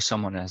after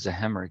someone has a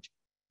hemorrhage,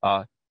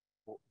 what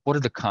are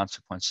the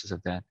consequences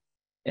of that?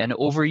 And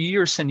over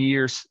years and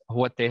years,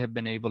 what they have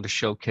been able to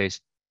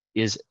showcase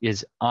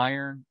is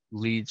iron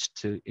leads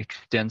to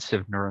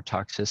extensive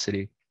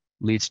neurotoxicity,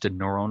 leads to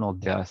neuronal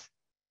death,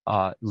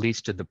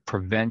 leads to the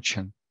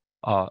prevention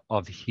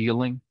of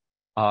healing,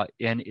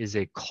 and is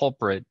a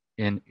culprit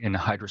in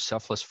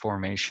hydrocephalus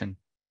formation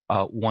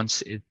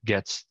once it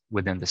gets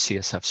within the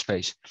CSF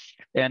space.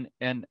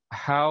 And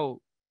how,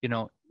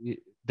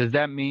 does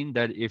that mean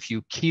that if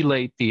you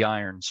chelate the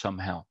iron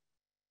somehow,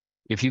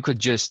 if you could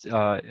just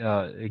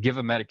give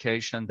a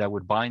medication that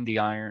would bind the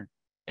iron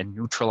and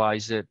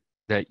neutralize it,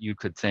 that you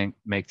could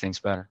make things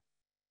better?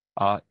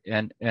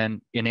 And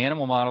in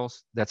animal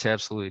models, that's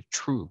absolutely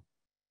true.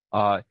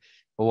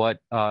 What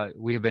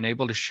we have been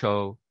able to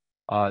show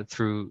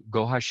through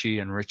Gohashi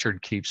and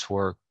Richard Keep's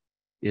work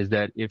is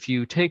that if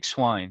you take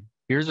swine,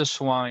 here's a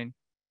swine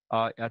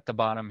at the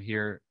bottom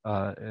here,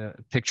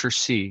 picture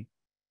C.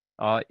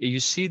 You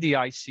see the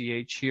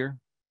ICH here,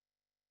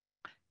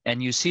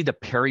 and you see the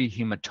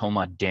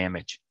perihematoma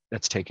damage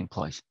that's taking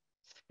place.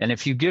 And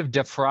if you give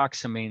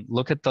deferoxamine,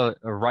 look at the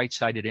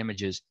right-sided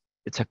images,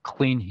 it's a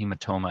clean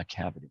hematoma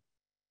cavity.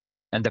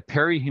 And the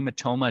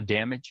perihematoma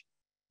damage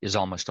is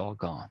almost all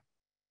gone.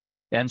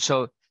 And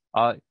so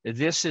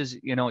this is,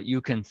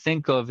 you can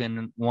think of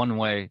in one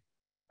way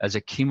as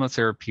a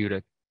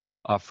chemotherapeutic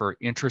for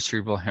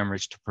intracerebral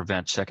hemorrhage to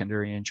prevent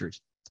secondary injuries.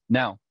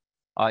 Now,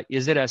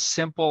 is it as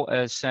simple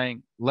as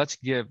saying, let's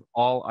give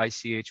all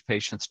ICH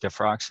patients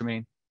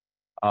deferoxamine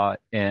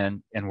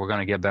and we're going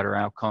to get better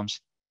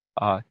outcomes?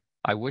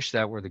 I wish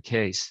that were the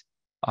case.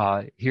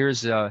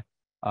 Here's the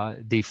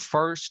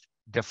first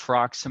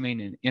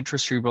deferoxamine in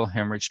intracerebral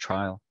hemorrhage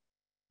trial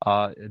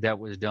that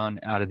was done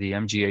out of the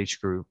MGH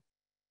group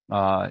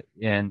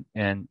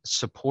and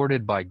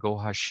supported by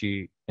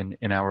Gohashi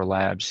in our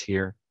labs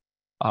here,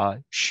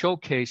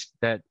 showcased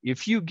that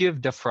if you give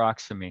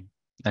deferoxamine,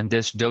 and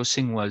this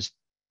dosing was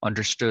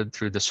understood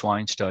through the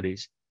swine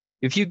studies,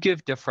 if you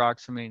give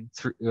deferoxamine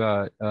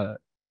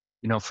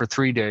for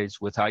 3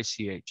 days with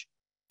ICH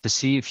to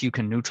see if you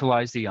can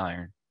neutralize the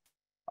iron,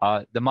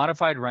 the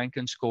modified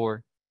Rankin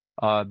score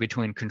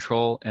between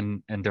control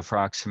and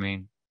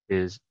deferoxamine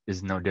is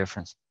no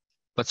difference.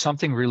 But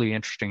something really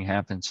interesting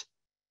happens.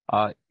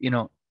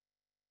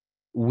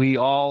 We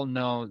all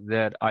know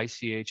that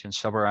ICH and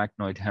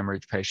subarachnoid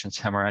hemorrhage patients,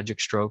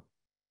 hemorrhagic stroke,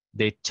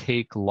 they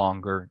take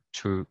longer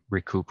to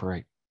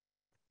recuperate.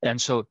 And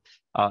so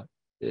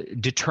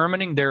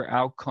determining their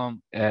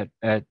outcome at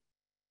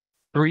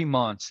 3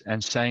 months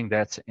and saying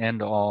that's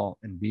end all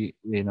and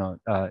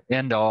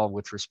end all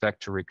with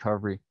respect to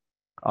recovery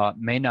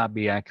may not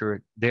be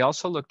accurate. They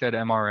also looked at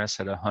MRS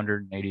at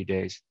 180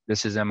 days.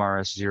 This is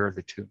MRS 0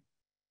 to 2.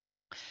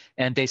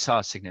 And they saw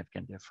a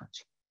significant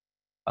difference.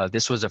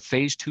 This was a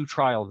phase 2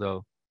 trial,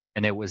 though,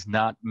 and it was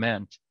not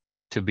meant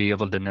to be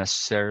able to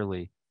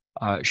necessarily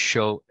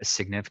show a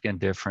significant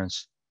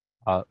difference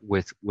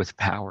with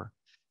power.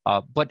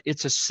 But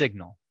it's a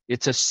signal.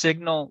 It's a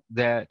signal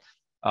that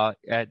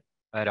at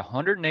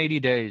 180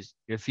 days,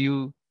 if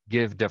you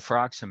give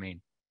deferoxamine,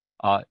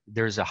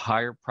 there's a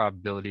higher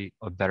probability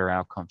of better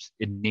outcomes.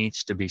 It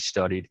needs to be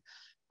studied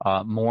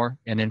more.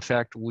 And in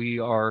fact, we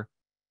are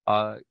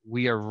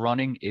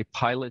running a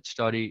pilot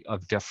study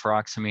of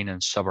deferoxamine in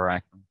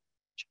subarachnoid,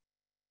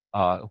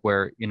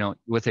 where,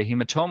 with a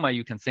hematoma,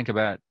 you can think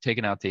about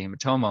taking out the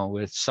hematoma.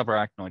 With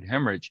subarachnoid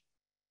hemorrhage,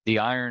 the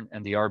iron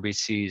and the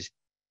RBCs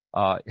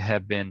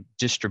have been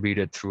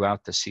distributed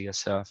throughout the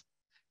CSF.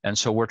 And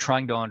so we're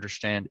trying to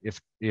understand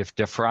if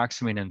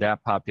deferoxamine in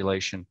that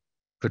population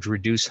could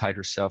reduce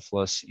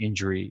hydrocephalus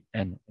injury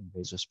and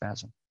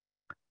vasospasm.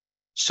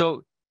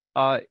 So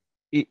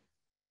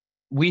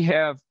we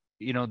have,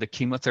 the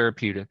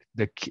chemotherapeutic,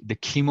 the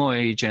chemo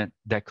agent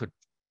that could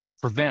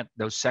prevent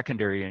those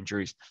secondary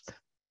injuries.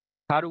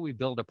 How do we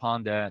build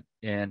upon that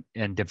and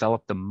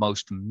develop the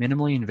most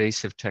minimally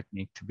invasive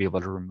technique to be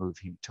able to remove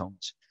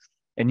hematomas?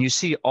 And you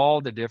see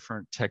all the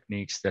different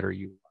techniques that are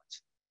utilized.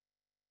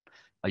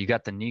 You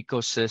got the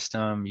NICO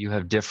system, you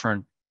have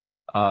different,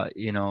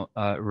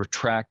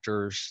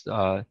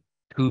 retractors,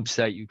 tubes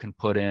that you can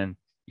put in.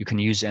 You can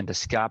use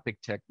endoscopic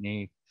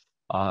technique,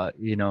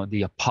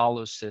 the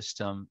Apollo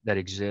system that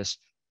exists.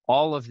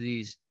 All of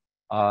these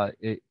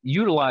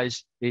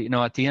utilize,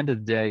 at the end of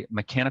the day,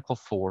 mechanical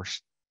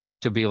force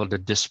to be able to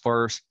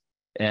disperse,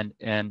 and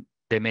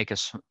they make a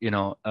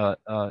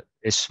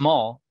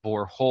small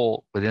bore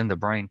hole within the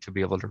brain to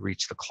be able to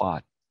reach the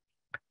clot.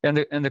 And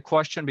the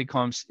question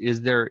becomes,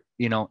 is there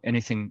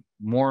anything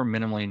more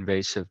minimally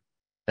invasive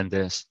than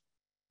this?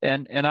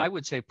 And I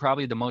would say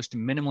probably the most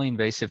minimally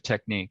invasive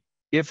technique,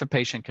 if a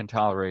patient can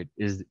tolerate,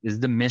 is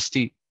the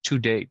MISTI to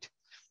date,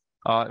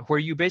 where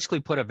you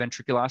basically put a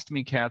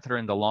ventriculostomy catheter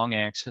in the long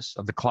axis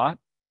of the clot,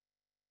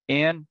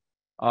 and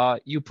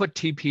you put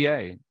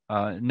TPA.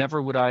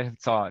 Never would I have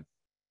thought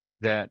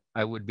that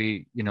I would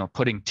be,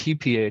 putting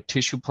TPA,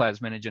 tissue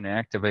plasminogen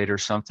activator,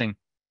 something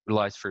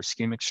utilized for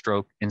ischemic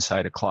stroke,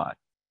 inside a clot.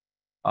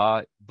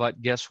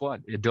 But guess what?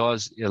 It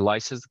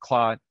lyses the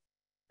clot,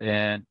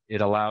 and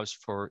it allows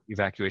for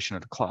evacuation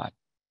of the clot.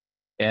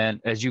 And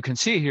as you can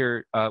see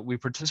here, we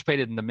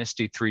participated in the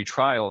MISTI-3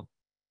 trial.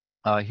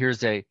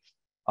 Here's a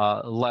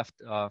left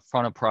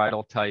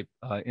frontoparietal type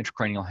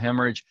intracranial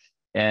hemorrhage,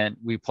 and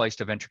we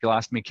placed a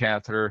ventriculostomy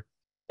catheter,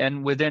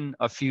 and within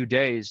a few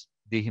days,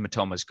 the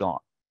hematoma is gone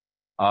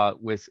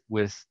with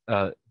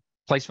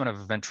placement of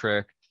a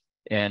ventric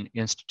and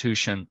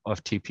institution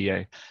of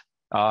TPA.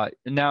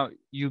 Now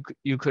you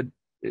could,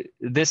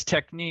 this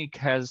technique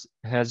has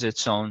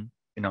its own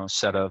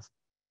set of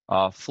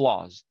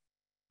flaws.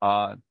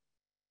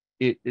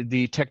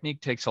 The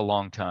technique takes a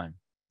long time.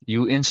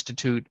 You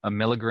institute 1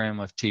 milligram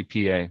of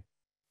TPA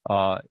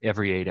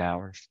every 8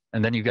 hours,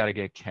 and then you got to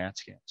get CAT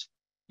scans.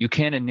 You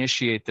can't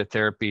initiate the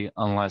therapy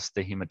unless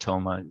the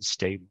hematoma is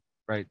stable,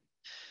 right?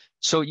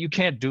 So you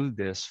can't do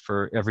this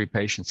for every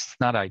patient. It's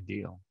not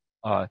ideal.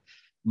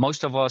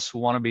 Most of us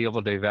want to be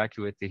able to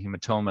evacuate the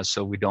hematoma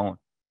so we don't,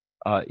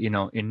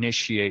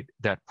 initiate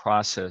that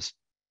process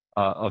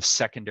of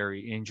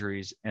secondary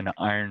injuries and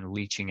iron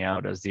leaching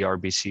out as the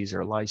RBCs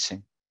are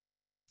lysing.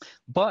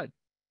 But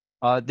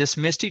this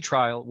MISTI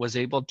trial was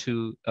able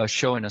to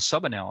show in a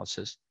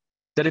sub-analysis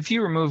that if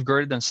you remove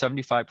greater than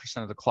 75%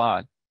 of the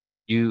clot,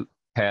 you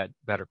had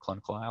better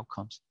clinical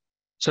outcomes.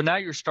 So now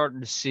you're starting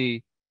to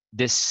see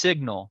this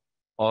signal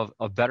of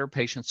better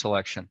patient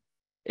selection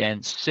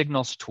and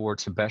signals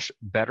towards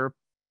better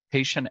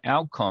patient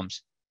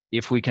outcomes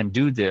if we can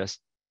do this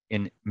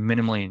in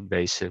minimally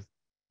invasive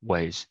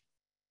ways.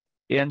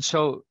 And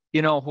so,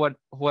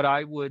 what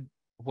I would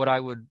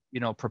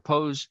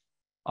propose,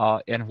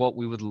 and what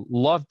we would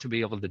love to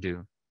be able to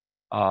do,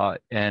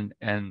 and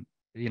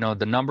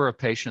the number of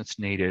patients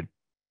needed,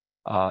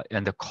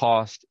 and the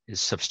cost is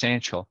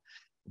substantial,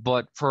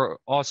 but for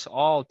us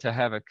all to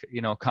have a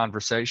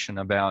conversation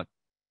about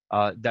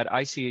that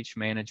ICH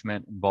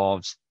management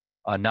involves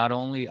not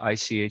only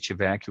ICH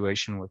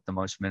evacuation with the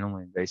most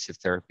minimally invasive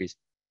therapies,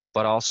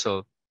 but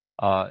also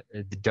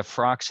the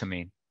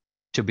defroxamine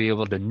to be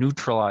able to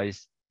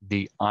neutralize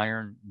the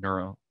iron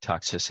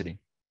neurotoxicity.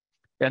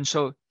 And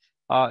so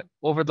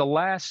over the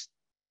last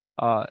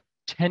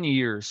 10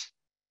 years,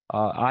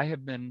 I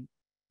have been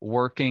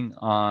working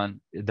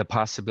on the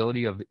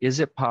possibility of, is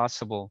it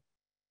possible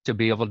to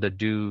be able to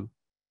do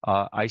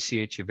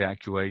ICH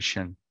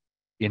evacuation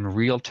in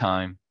real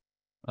time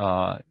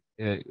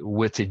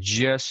with it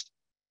just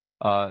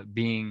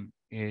being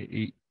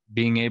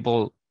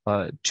able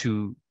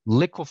to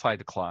liquefy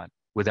the clot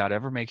without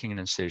ever making an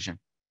incision.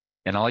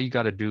 And all you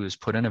got to do is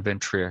put in a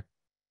ventric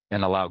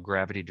and allow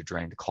gravity to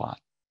drain the clot.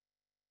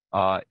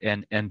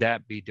 And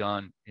that be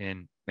done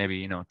in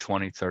maybe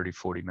 20, 30,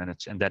 40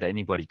 minutes, and that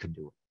anybody could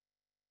do it.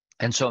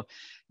 And so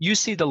you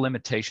see the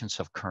limitations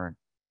of current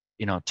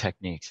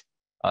techniques.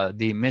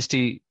 The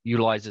MISTI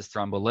utilizes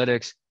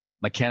thrombolytics,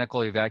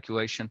 mechanical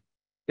evacuation.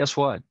 Guess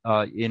what?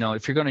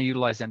 If you're going to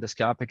utilize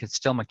endoscopic, it's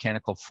still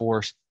mechanical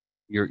force.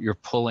 You're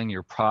pulling,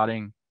 you're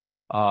prodding,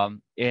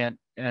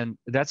 and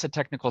that's a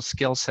technical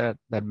skill set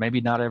that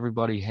maybe not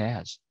everybody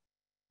has.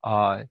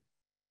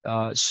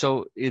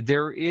 So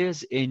there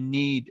is a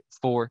need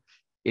for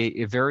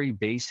a very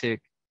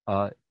basic,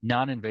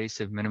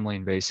 non-invasive, minimally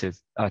invasive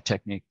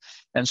technique.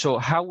 And so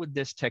how would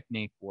this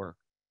technique work?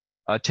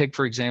 Take,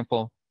 for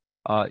example,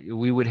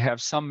 we would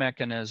have some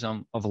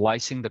mechanism of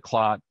lysing the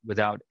clot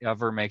without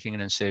ever making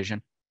an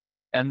incision.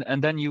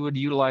 And then you would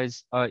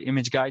utilize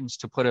image guidance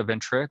to put a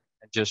ventric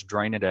and just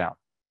drain it out.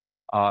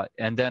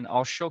 And then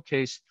I'll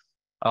showcase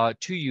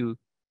to you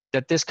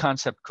that this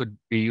concept could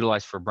be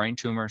utilized for brain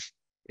tumors.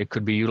 It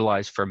could be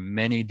utilized for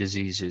many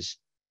diseases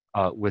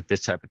with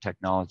this type of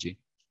technology.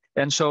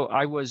 And so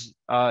I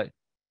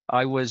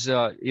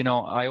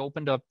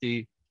opened up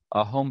the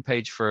a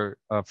homepage for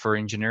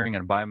engineering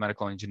and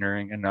biomedical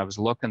engineering, and I was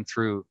looking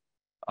through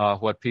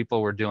what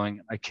people were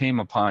doing. I came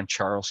upon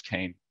Charles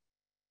Kane,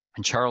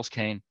 and Charles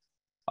Kane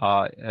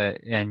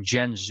and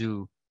Jen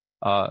Zhu,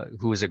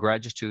 who was a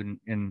graduate student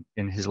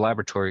in his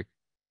laboratory,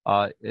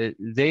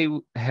 they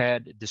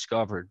had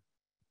discovered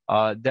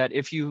that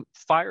if you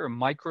fire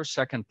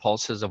microsecond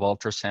pulses of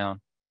ultrasound,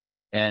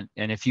 and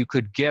if you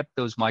could get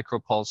those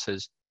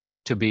micropulses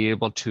to be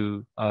able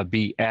to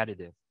be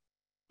additive,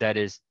 that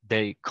is,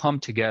 they come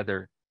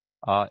together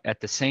at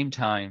the same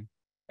time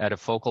at a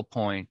focal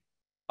point,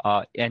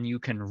 and you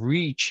can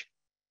reach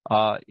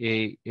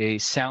a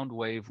sound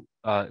wave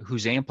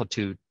whose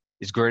amplitude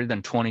is greater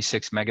than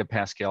 26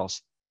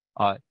 megapascals.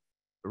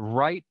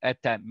 Right at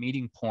that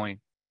meeting point,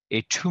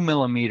 a 2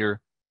 millimeter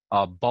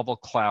bubble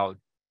cloud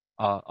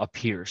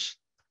appears.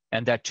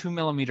 And that 2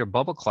 millimeter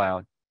bubble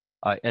cloud,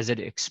 as it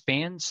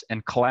expands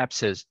and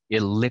collapses,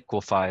 it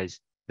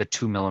liquefies the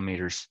 2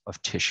 millimeters of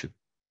tissue.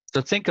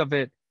 So think of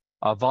it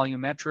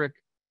volumetrically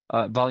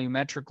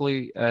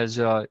as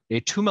a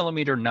 2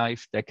 millimeter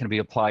knife that can be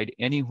applied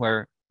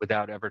anywhere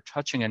without ever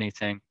touching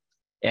anything.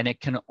 And it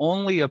can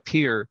only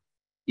appear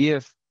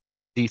if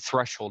the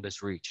threshold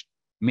is reached,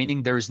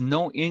 meaning there's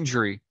no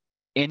injury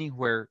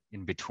anywhere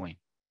in between.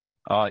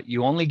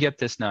 You only get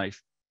this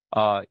knife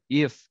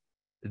if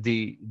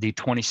the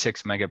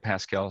 26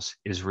 megapascals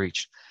is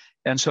reached.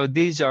 And so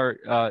these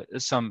are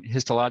some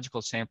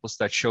histological samples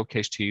that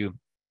showcase to you,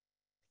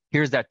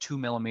 here's that 2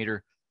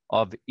 millimeter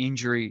of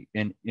injury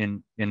in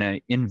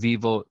an in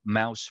vivo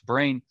mouse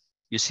brain.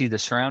 You see the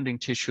surrounding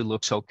tissue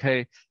looks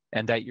okay,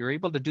 and that you're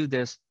able to do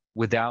this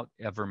without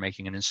ever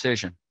making an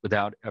incision,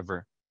 without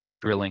ever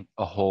drilling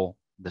a hole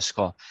in the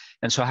skull.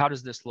 And so how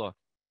does this look?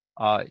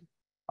 A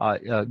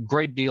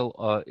great deal,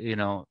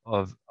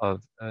 of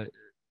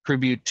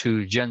tribute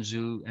to Jen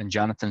Zhu and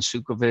Jonathan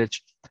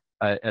Sukovich,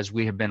 as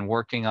we have been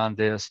working on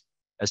this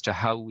as to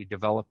how we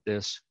develop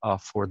this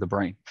for the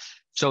brain.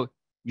 So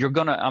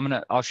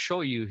I'll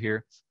show you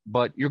here,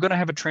 but you're gonna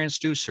have a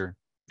transducer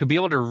to be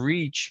able to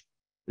reach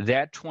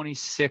that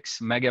 26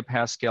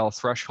 megapascal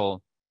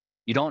threshold.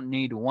 You don't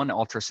need one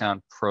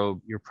ultrasound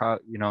probe. You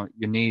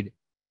need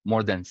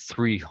more than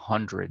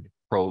 300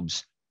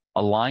 probes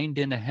aligned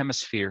in a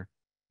hemisphere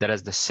that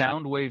as the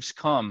sound waves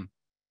come,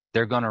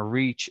 they're going to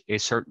reach a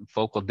certain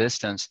focal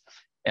distance.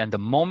 And the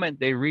moment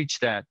they reach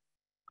that,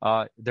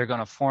 they're going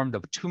to form the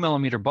 2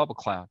 millimeter bubble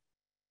cloud.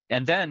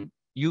 And then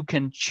you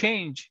can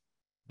change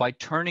by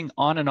turning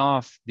on and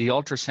off the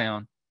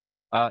ultrasound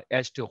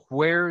as to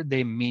where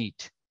they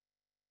meet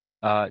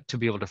to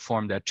be able to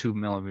form that 2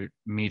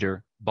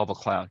 millimeter bubble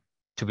cloud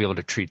to be able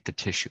to treat the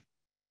tissue.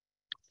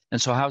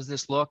 And so how's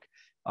this look?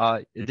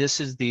 This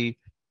is the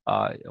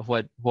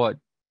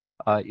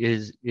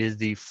is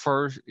the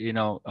first,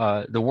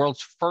 the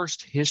world's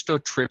first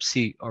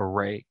histotripsy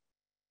array.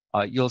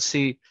 You'll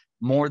see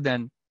more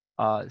than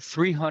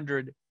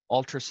 300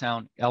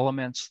 ultrasound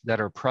elements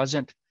that are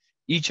present.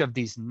 Each of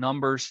these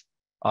numbers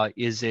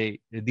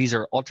these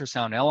are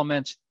ultrasound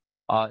elements.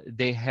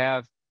 They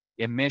have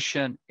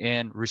emission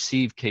and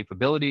receive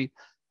capability.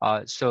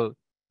 So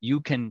you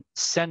can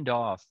send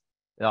off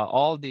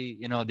all the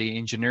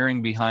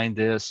engineering behind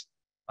this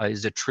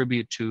is a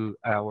tribute to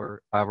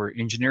our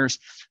engineers,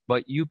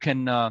 but you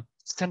can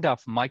send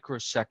off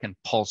microsecond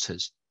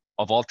pulses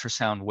of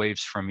ultrasound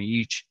waves from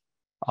each,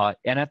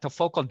 and at the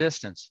focal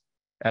distance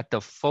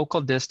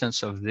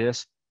of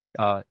this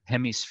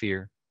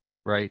hemisphere,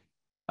 right?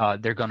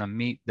 They're going to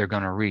meet, they're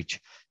going to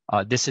reach.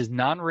 This is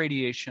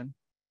non-radiation,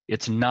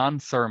 it's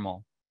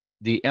non-thermal.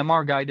 The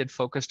MR-guided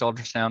focused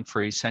ultrasound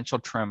for essential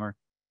tremor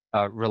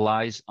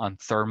relies on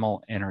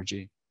thermal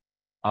energy.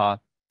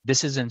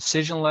 This is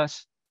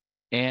incisionless,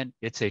 and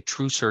it's a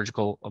true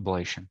surgical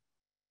ablation.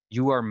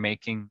 You are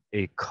making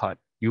a cut.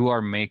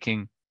 It's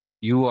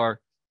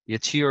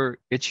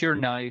your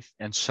knife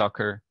and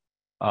sucker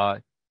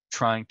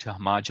trying to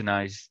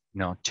homogenize,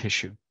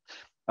 tissue.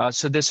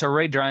 So this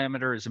array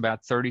diameter is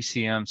about 30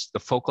 cms, the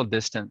focal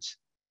distance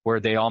where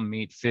they all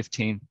meet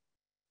 15.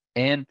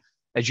 And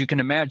as you can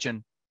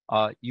imagine,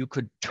 you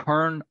could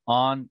turn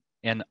on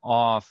and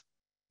off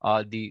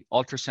the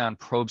ultrasound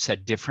probes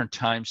at different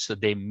times so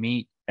they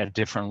meet at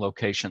different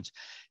locations.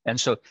 And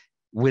so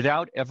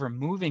without ever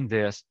moving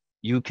this,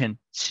 you can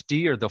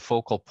steer the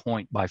focal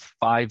point by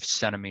 5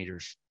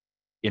 centimeters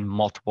in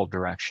multiple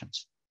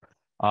directions.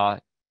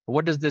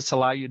 What does this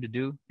allow you to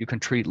do? You can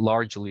treat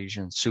large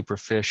lesions,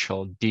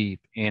 superficial, deep,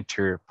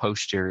 anterior,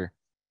 posterior.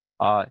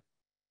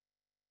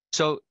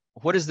 So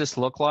what does this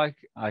look like?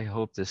 I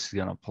hope this is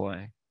gonna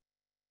play.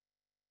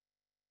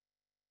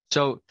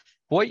 So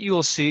what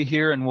you'll see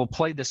here, and we'll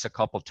play this a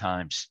couple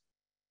times,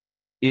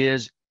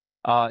 is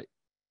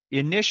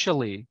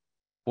initially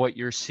what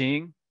you're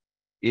seeing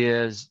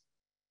is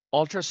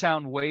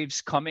ultrasound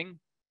waves coming,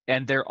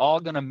 and they're all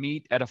going to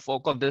meet at a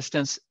focal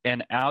distance,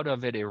 and out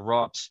of it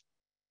erupts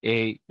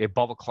a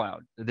bubble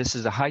cloud. This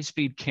is a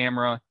high-speed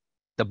camera.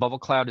 The bubble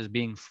cloud is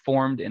being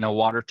formed in a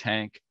water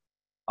tank,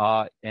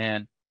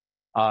 and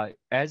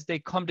as they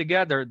come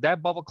together,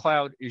 that bubble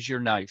cloud is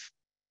your knife.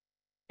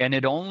 And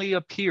it only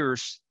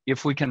appears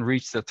if we can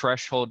reach the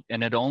threshold,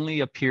 and it only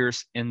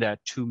appears in that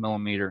 2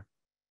 millimeter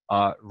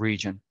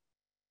region.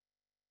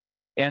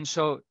 And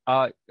so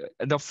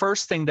the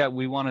first thing that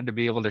we wanted to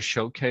be able to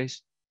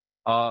showcase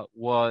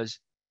was,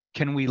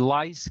 can we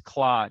lyse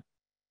clot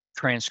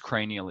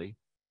transcranially?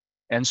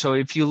 And so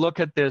if you look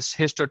at this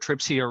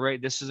histotripsy array,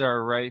 this is our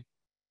array.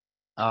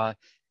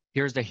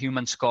 Here's the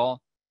human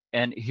skull,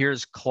 and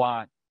here's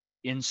clot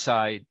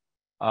inside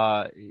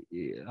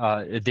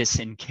this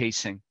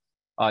encasing.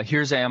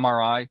 Here's an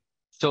MRI.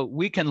 So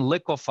we can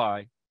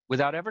liquefy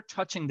without ever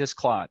touching this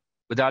clot,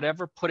 without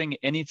ever putting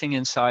anything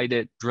inside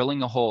it,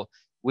 drilling a hole.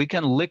 We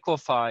can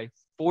liquefy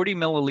 40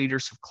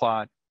 milliliters of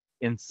clot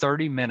in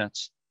 30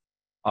 minutes.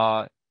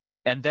 And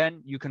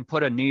then you can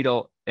put a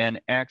needle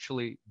and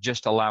actually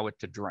just allow it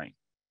to drain.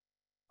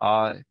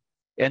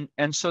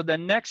 And so the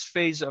next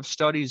phase of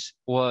studies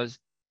was,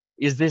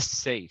 is this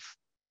safe?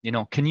 You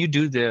know, can you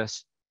do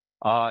this?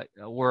 Or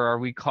are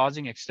we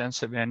causing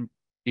extensive and,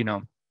 you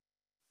know,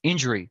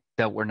 injury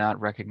that we're not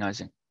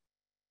recognizing?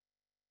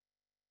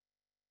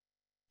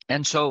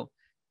 And so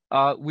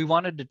we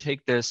wanted to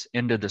take this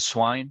into the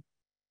swine.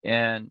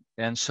 And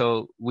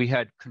so we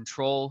had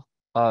control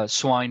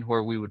swine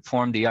where we would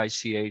form the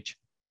ICH.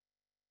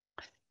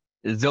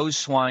 Those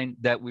swine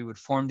that we would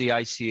form the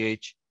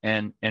ICH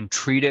and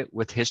treat it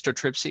with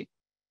histotripsy.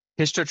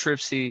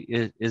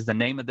 Histotripsy is the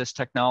name of this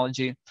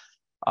technology.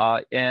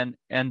 And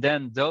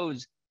then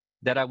those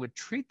that I would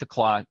treat the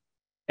clot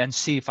and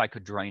see if I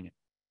could drain it.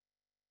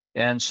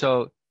 And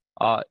so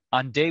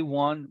on day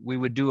one, we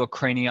would do a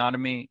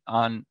craniotomy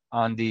on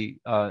the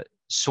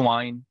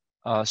swine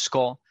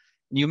skull.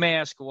 You may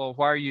ask, well,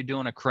 why are you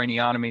doing a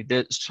craniotomy?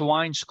 The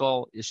swine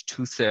skull is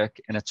too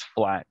thick and it's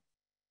flat.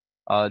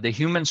 The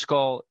human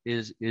skull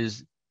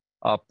is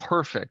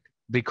perfect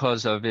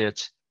because of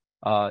its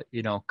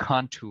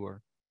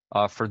contour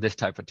for this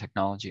type of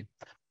technology.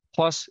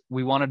 Plus,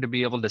 we wanted to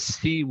be able to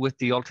see with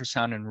the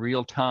ultrasound in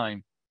real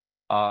time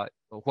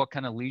what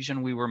kind of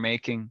lesion we were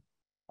making,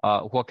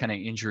 what kind of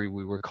injury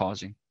we were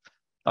causing.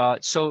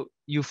 So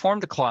you form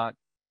the clot,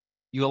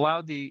 you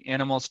allow the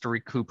animals to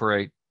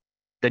recuperate,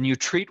 then you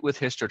treat with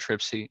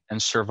histotripsy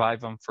and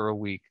survive them for a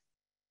week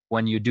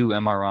when you do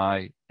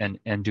MRI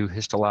and do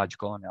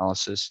histological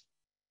analysis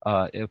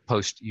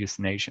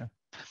post-euthanasia.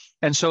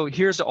 And so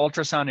here's the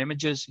ultrasound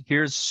images.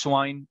 Here's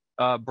swine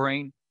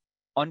brain,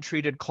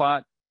 untreated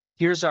clot.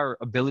 Here's our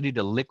ability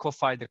to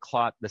liquefy the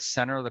clot, the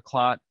center of the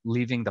clot,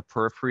 leaving the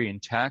periphery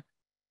intact,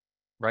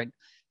 right?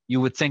 You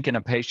would think in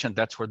a patient,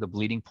 that's where the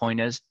bleeding point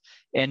is.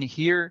 And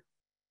here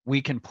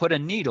we can put a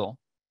needle,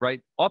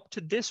 right? Up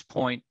to this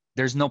point,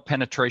 there's no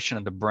penetration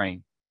of the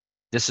brain.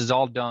 This is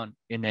all done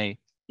in a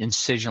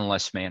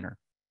incisionless manner.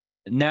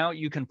 Now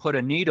you can put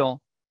a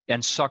needle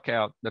and suck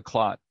out the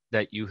clot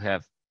that you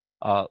have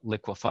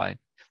liquefied.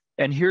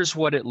 And here's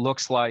what it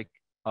looks like.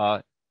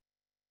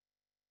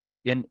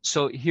 And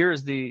so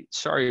here's the,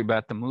 sorry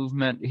about the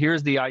movement,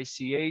 here's the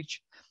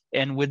ICH.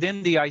 And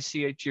within the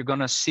ICH, you're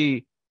gonna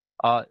see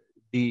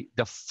the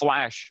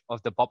flash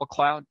of the bubble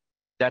cloud.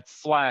 That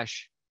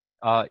flash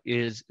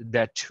is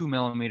that 2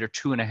 millimeter,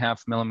 2.5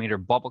 millimeter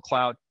bubble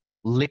cloud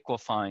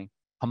liquefying,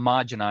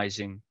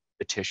 homogenizing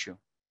the tissue.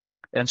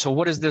 And so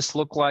what does this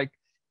look like?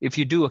 If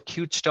you do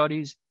acute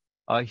studies,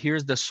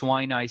 here's the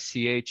swine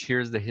ICH,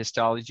 here's the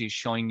histology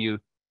showing you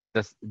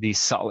the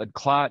solid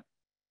clot.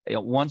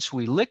 Once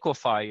we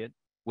liquefy it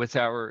with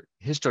our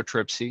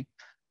histotripsy,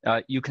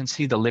 you can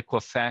see the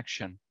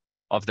liquefaction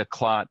of the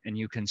clot, and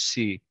you can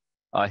see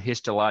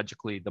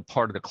histologically the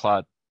part of the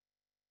clot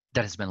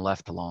that has been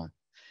left alone.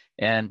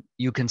 And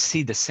you can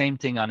see the same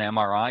thing on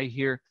MRI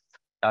here.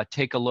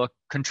 Take a look,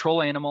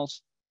 control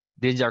animals.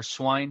 These are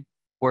swine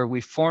where we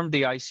formed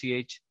the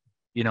ICH,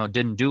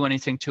 didn't do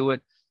anything to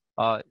it.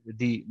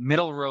 The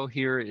middle row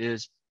here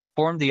is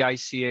formed the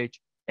ICH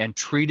and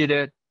treated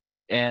it.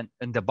 And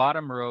the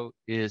bottom row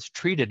is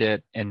treated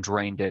it and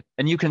drained it.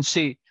 And you can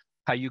see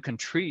how you can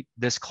treat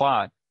this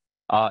clot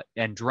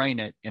and drain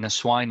it in a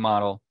swine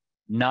model,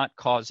 not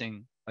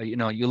causing,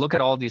 you look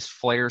at all these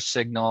flare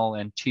signal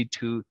and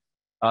T2,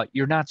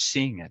 you're not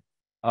seeing it.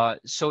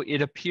 So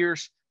it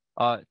appears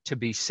to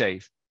be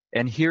safe.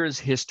 And here is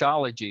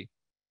histology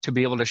to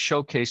be able to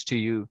showcase to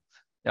you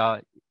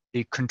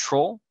the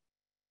control.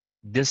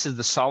 This is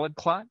the solid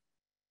clot,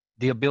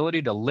 the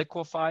ability to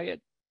liquefy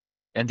it,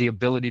 and the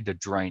ability to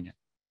drain it.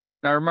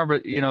 Now remember,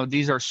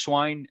 these are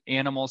swine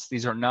animals.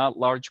 These are not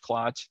large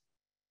clots,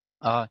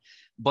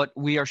 but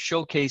we are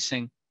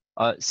showcasing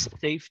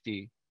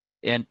safety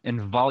and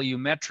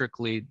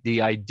volumetrically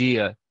the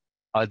idea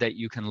that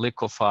you can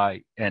liquefy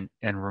and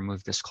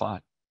remove this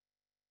clot.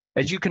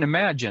 As you can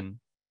imagine,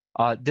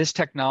 this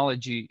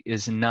technology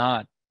is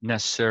not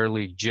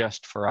necessarily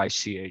just for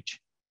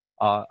ICH.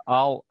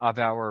 All of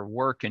our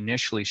work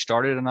initially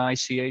started in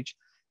ICH,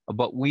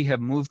 but we have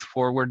moved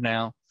forward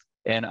now.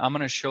 And I'm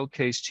going to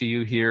showcase to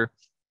you here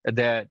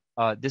that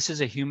this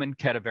is a human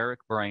cadaveric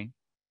brain.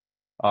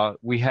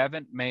 We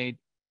haven't made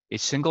a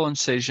single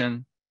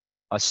incision,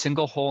 a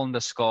single hole in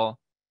the skull.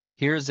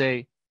 Here's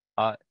a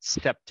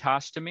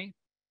septostomy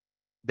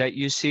that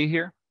you see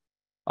here,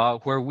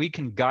 where we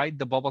can guide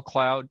the bubble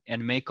cloud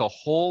and make a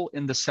hole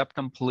in the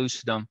septum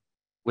pellucidum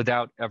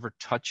without ever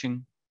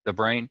touching the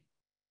brain.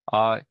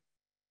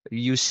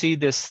 You see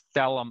this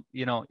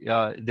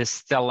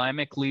this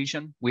thalamic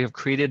lesion. We have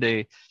created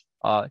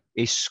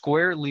a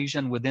square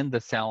lesion within the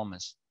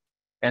thalamus.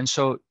 And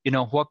so,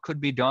 what could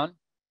be done?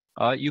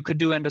 You could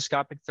do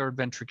endoscopic third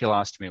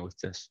ventriculostomy with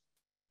this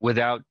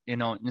without,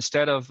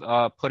 instead of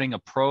putting a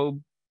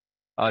probe,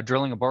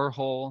 drilling a burr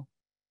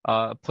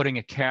putting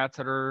a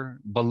catheter,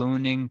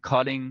 ballooning,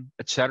 cutting,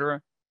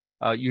 etc.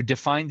 You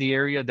define the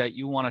area that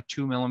you want a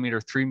 2 millimeter,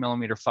 3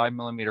 millimeter, 5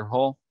 millimeter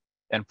hole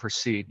and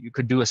proceed. You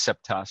could do a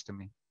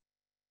septostomy.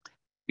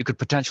 You could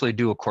potentially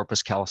do a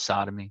corpus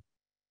callosotomy.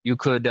 You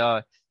could,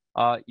 a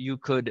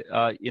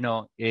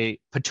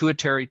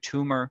pituitary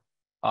tumor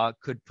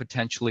could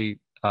potentially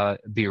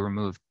be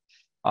removed.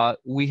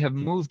 We have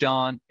moved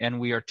on and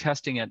we are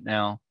testing it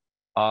now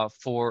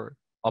for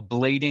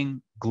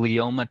ablating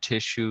glioma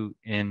tissue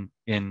in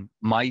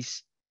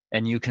mice.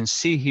 And you can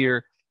see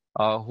here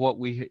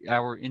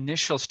our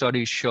initial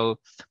studies show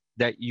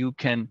that you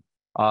can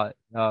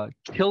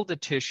kill the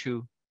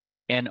tissue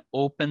and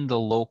open the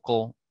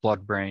local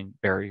blood-brain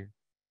barrier.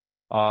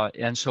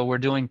 And so we're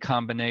doing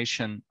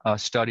combination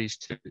studies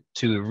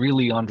to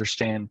really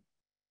understand,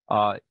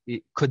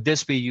 could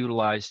this be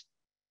utilized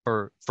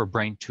for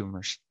brain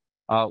tumors?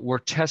 We're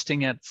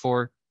testing it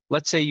for,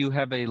 let's say you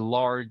have a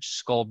large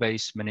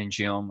skull-base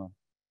meningioma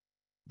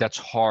that's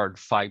hard,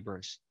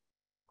 fibrous.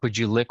 Could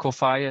you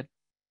liquefy it,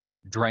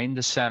 drain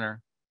the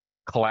center,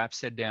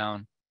 collapse it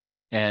down,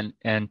 and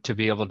to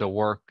be able to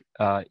work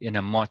in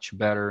a much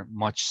better,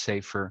 much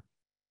safer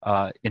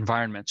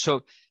environment?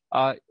 So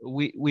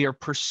we are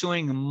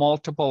pursuing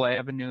multiple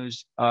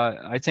avenues.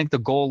 I think the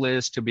goal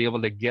is to be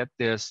able to get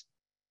this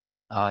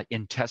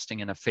in testing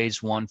in a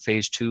phase 1,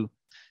 phase 2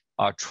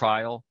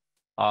 trial,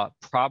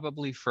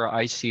 probably for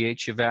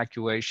ICH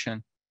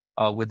evacuation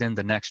within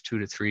the next 2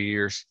 to 3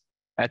 years.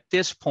 At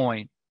this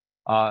point,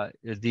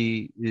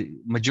 the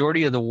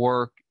majority of the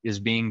work is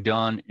being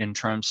done in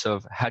terms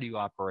of how do you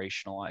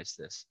operationalize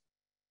this?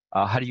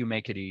 How do you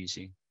make it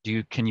easy?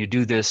 Can you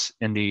do this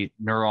in the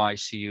neuro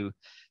ICU?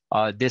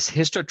 This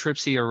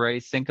histotripsy array,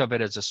 think of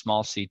it as a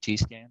small CT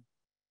scan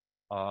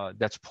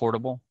that's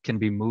portable, can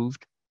be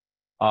moved.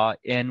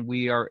 And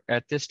we are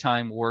at this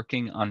time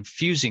working on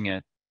fusing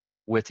it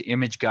with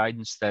image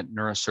guidance that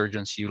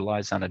neurosurgeons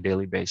utilize on a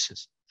daily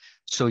basis.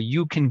 So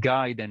you can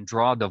guide and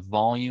draw the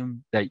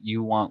volume that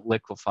you want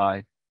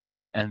liquefied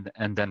and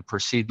then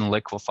proceed and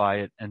liquefy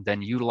it and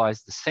then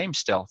utilize the same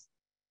stealth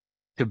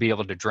to be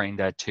able to drain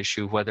that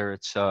tissue, whether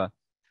it's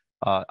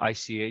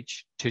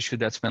ICH tissue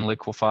that's been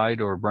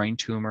liquefied or brain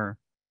tumor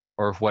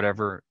or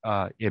whatever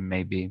it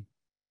may be.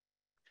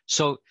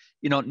 So,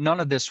 none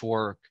of this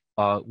work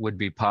would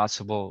be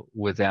possible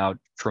without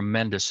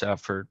tremendous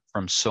effort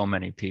from so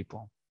many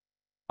people.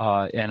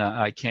 And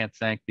I can't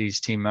thank these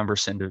team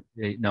members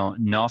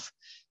enough.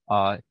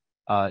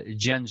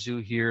 Jen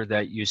Zhu here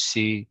that you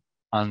see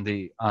on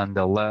the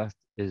left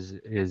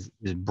is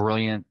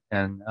brilliant,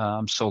 and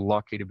I'm so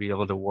lucky to be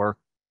able to work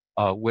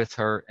with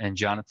her, and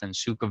Jonathan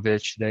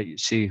Sukovich that you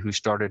see, who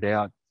started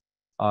out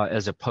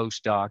as a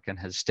postdoc and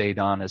has stayed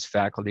on as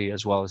faculty,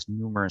 as well as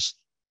numerous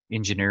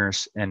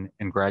engineers and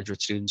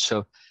graduate students.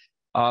 So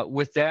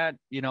with that,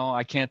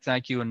 I can't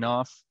thank you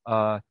enough.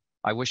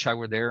 I wish I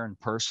were there in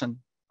person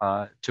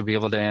to be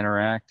able to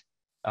interact.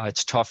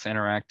 It's tough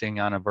interacting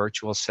on a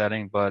virtual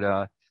setting,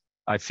 but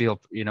I feel,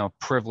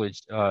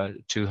 privileged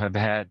to have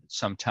had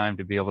some time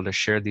to be able to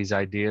share these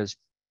ideas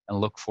and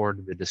look forward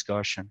to the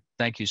discussion.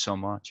 Thank you so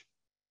much.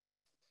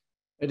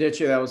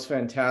 Aditya, that was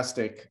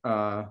fantastic.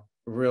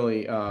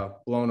 Really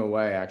blown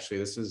away, actually.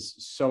 This is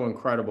so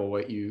incredible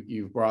what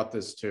you've brought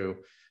this to.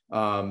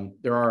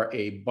 There are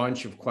a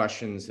bunch of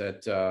questions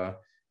that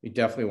we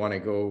definitely want to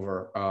go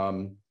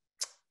over.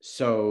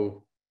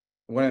 So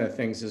one of the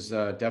things is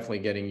definitely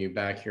getting you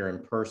back here in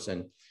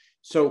person.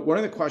 So one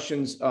of the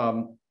questions,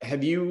 have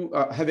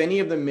any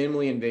of the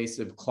minimally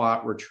invasive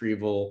clot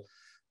retrieval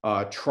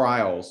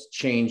trials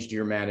changed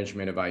your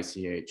management of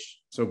ICH?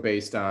 So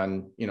based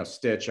on,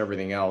 stitch,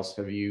 everything else,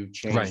 have you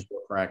changed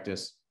your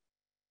practice?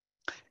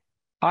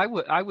 I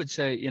would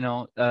say,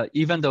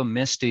 even though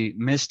Misty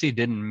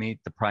didn't meet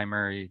the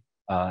primary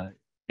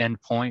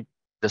endpoint,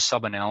 the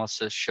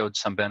sub-analysis showed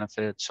some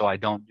benefit, so I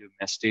don't do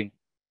Misty.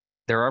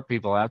 There are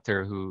people out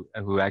there who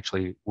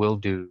actually will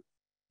do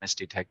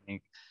Misty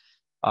technique.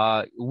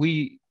 I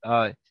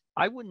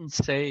wouldn't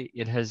say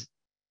it has.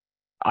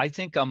 I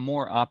think I'm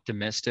more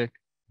optimistic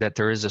that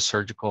there's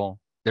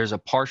a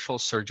partial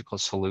surgical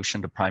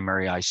solution to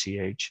primary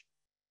ICH,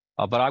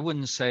 but I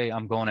wouldn't say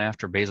I'm going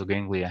after basal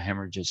ganglia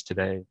hemorrhages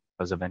today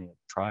because of any of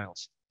the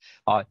trials.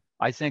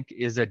 I think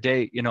is a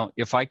day,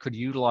 if I could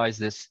utilize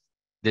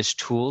this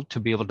tool to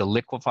be able to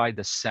liquefy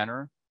the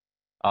center,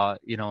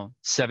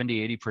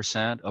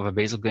 70–80% of a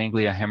basal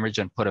ganglia hemorrhage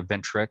and put a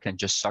ventric and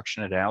just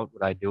suction it out,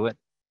 would I do it?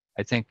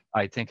 I think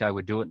I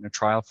would do it in a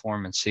trial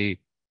form and see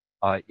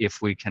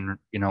if we can,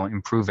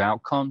 improve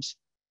outcomes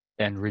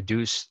and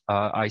reduce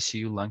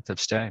ICU length of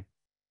stay.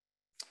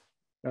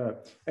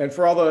 And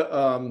for all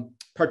the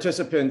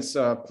participants,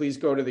 please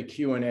go to the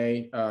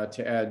Q&A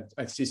to add.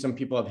 I see some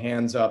people have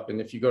hands up,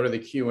 and if you go to the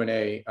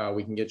Q&A,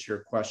 we can get your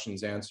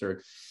questions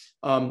answered.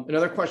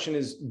 Another question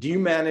is, do you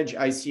manage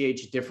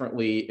ICH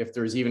differently if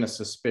there's even a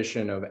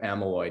suspicion of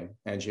amyloid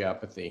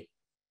angiopathy?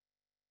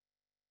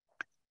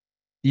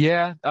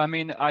 Yeah, I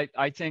mean,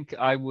 I think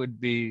I would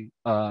be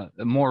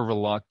more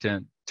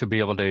reluctant to be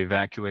able to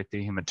evacuate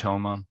the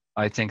hematoma.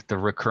 I think the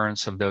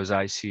recurrence of those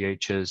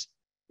ICHs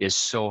is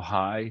so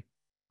high.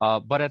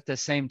 But at the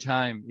same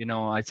time, you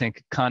know, I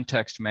think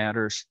context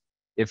matters.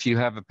 If you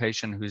have a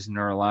patient who's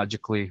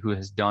neurologically, who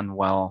has done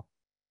well,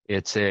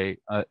 it's a,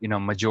 you know,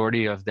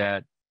 majority of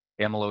that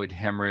amyloid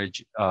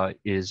hemorrhage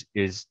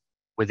is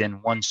within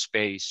one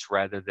space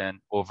rather than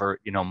over,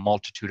 you know,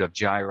 multitude of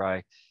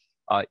gyri.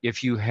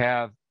 If you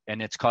have, and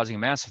it's causing a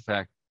mass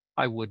effect,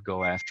 I would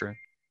go after it.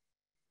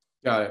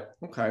 Got it.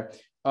 Okay.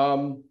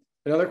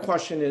 Another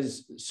question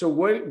is, so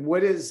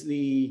what is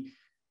the,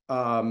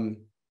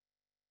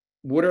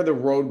 what are the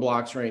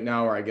roadblocks right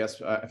now, or I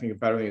guess I think a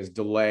better thing is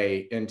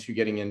delay into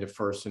getting into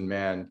first in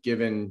man,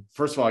 given,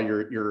 first of all,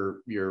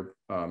 your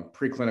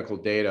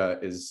preclinical data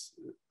is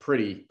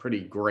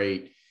pretty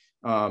great.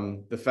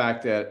 The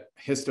fact that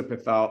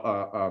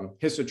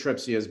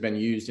histotrypsy has been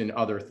used in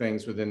other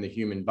things within the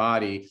human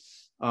body.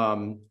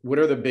 What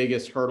are the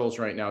biggest hurdles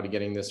right now to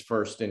getting this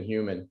first in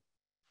human?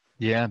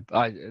 Yeah,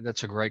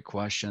 that's a great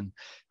question.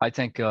 I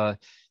think,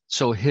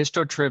 so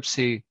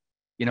histotrypsy,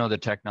 you know, the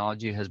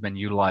technology has been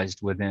utilized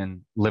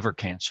within liver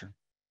cancer,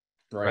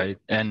 right?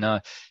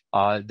 And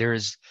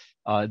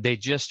they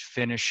just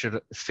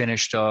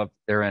finished up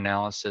their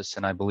analysis,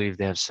 and I believe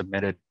they have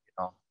submitted, you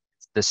know,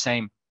 the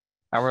same,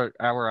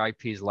 our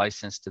IP is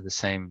licensed to the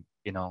same,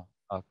 you know,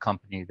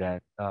 company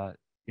that,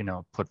 you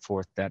know, put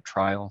forth that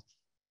trial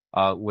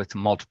with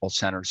multiple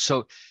centers.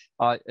 So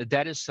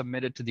that is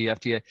submitted to the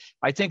FDA.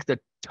 I think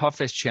the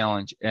toughest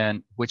challenge,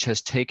 and which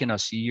has taken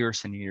us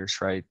years and years,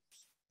 right?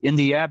 In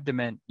the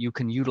abdomen, you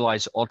can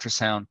utilize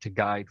ultrasound to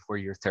guide where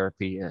your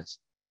therapy is.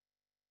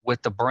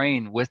 With the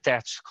brain, with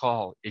that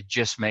skull, it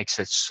just makes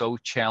it so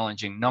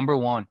challenging. Number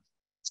one,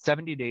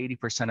 70 to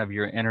 80% of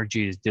your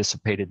energy is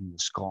dissipated in the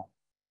skull.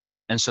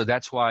 And so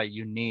that's why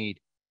you need,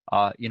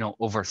 you know,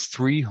 over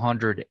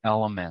 300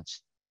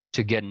 elements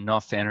to get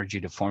enough energy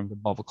to form the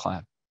bubble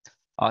clot.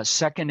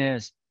 Second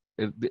is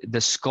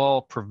the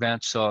skull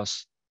prevents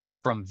us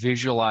from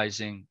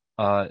visualizing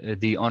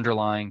the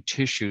underlying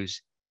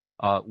tissues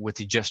with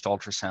just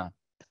ultrasound.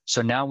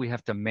 So now we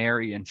have to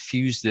marry and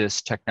fuse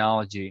this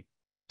technology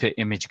to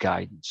image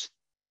guidance.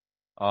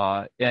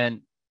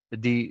 And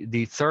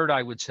the third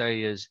I would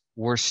say is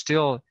we're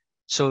still,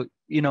 so,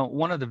 you know,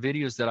 one of the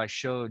videos that I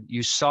showed,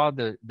 you saw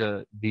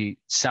the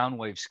sound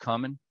waves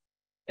coming,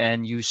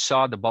 and you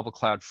saw the bubble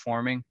cloud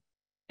forming,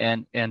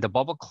 and the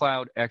bubble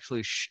cloud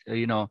actually,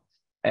 you know,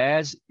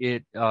 as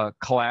it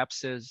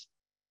collapses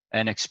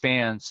and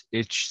expands,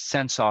 it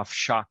sends off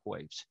shock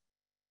waves.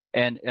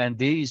 And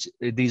these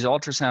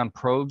ultrasound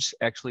probes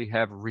actually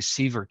have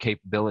receiver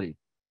capability.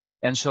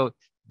 And so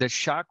the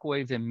shock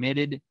wave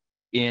emitted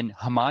in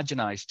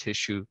homogenized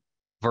tissue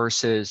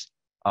versus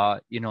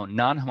you know,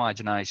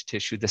 non-homogenized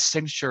tissue, the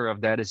signature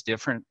of that is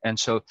different. And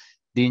so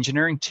the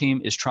engineering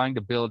team is trying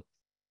to build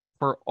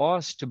for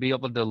us to be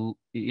able to,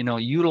 you know,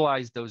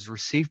 utilize those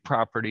receive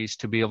properties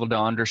to be able to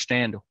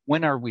understand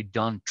when are we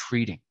done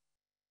treating,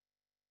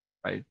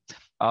 right?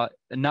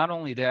 Not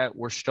only that,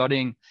 we're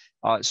studying,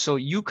 so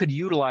you could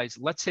utilize,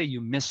 let's say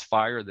you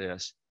misfire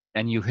this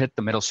and you hit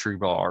the middle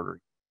cerebral artery,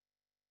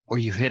 or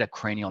you hit a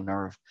cranial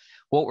nerve.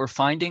 What we're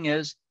finding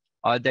is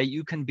that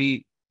you can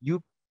be,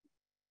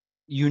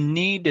 you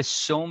need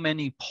so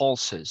many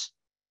pulses,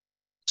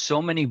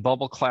 so many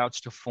bubble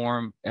clouds to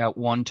form at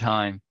one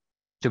time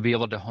to be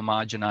able to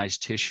homogenize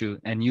tissue.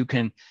 And you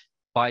can,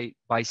 by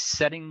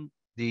setting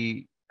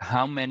the,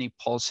 how many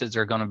pulses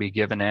are going to be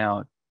given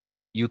out,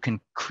 you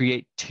can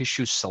create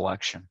tissue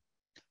selection.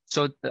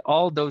 So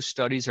all those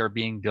studies are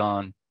being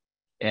done.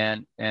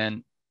 And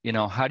you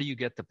know, how do you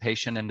get the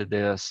patient into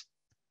this?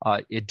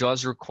 It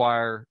does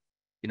require,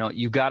 you know,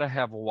 you got to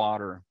have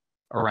water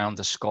around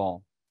the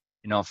skull,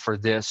 you know, for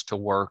this to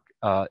work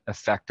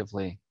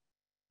effectively.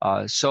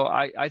 So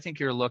I think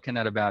you're looking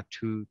at about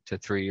 2 to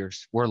 3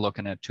 years. We're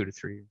looking at 2 to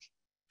 3 years.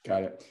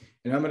 Got it.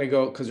 And I'm going to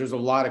go, because there's a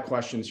lot of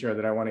questions here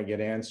that I want to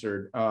get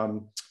answered.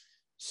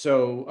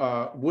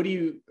 So what do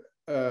you,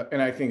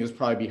 and I think this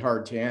probably be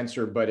hard to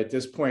answer, but at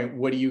this point,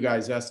 what do you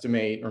guys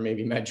estimate, or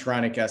maybe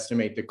Medtronic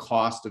estimate, the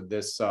cost of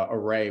this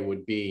array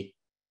would be?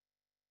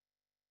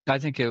 I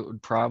think it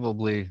would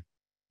probably,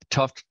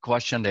 tough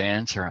question to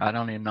answer. I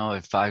don't even know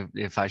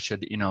if I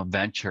should, you know,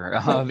 venture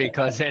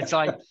because it's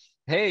like,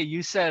 hey,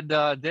 you said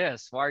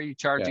this, why are you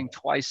charging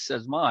twice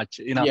as much?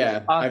 You know,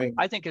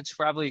 I think it's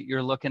probably,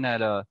 you're looking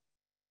at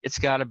it's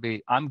got to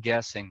be, I'm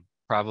guessing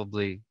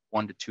probably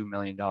 $1 to $2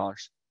 million.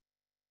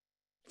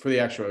 For the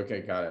actual,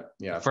 okay, got it.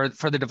 Yeah.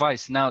 For the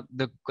device. Now,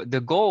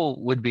 the goal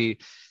would be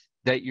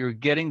that you're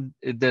getting,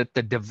 that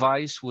the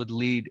device would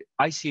lead,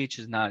 ICH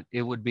is not,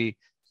 it would be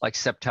like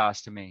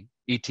septostomy,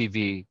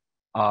 ETV.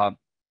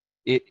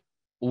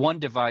 one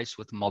device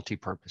with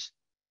multi-purpose.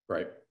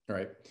 Right,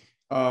 right.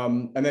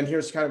 And then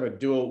here's kind of a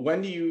dual.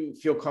 When do you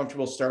feel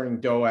comfortable starting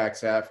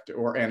DOACs after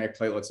or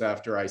antiplatelets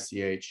after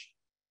ICH?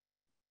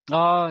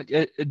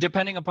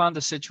 Depending upon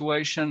the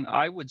situation,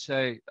 I would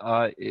say,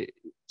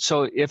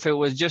 so if it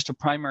was just a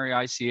primary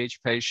ICH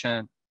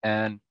patient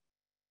and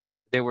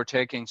they were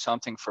taking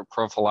something for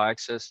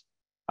prophylaxis,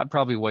 I'd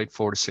probably wait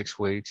 4 to 6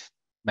 weeks,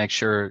 make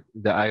sure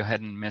that I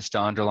hadn't missed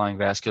underlying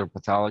vascular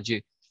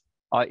pathology.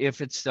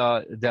 If it's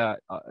the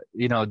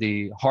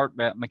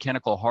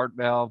mechanical heart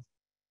valve,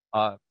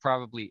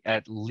 probably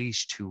at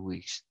least 2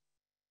 weeks.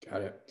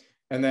 Got it.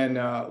 And then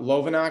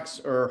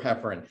Lovenox or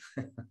heparin?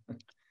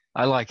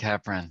 I like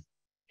heparin.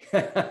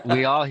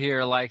 We all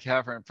here like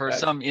heparin. For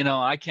some,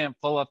 I can't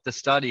pull up the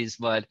studies,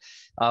 but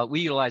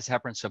we utilize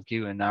heparin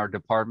sub-Q in our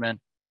department,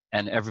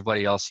 and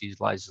everybody else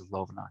utilizes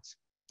Lovenox.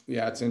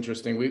 Yeah, it's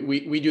interesting.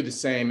 We do the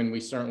same, and we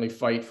certainly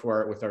fight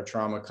for it with our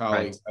trauma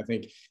colleagues. Right. I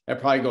think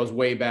that probably goes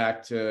way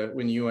back to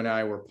when you and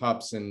I were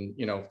pups and,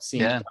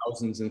 seeing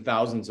thousands and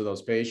thousands of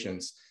those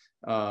patients.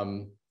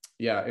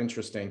 Yeah,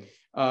 interesting.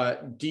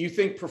 Do you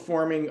think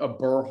performing a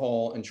burr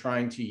hole and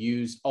trying to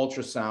use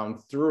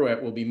ultrasound through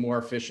it will be more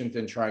efficient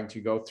than trying to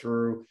go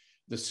through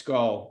the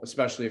skull,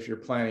 especially if you're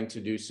planning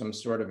to do some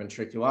sort of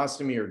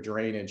ventriculostomy or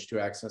drainage to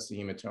access the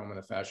hematoma in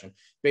the fashion?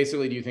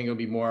 Basically, do you think it'll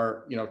be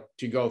more,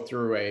 to go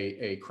through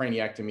a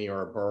craniectomy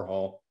or a burr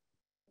hole?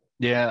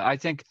 Yeah, I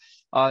think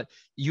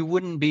you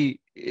wouldn't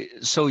be,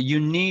 so you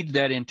need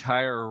that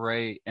entire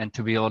array and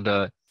to be able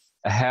to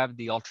have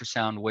the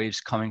ultrasound waves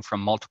coming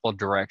from multiple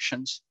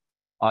directions.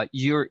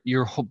 Your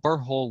burr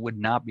hole would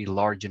not be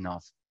large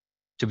enough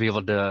to be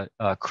able to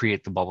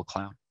create the bubble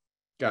cloud.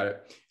 Got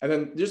it. And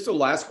then just the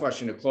last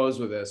question to close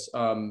with this.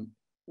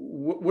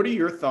 What are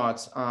your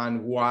thoughts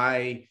on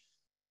why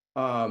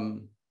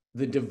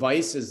the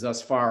devices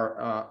thus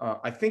far,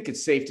 I think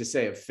it's safe to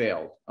say, have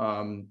failed?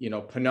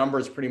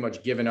 Penumbra's pretty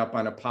much given up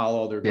on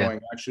Apollo. They're going,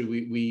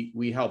 actually,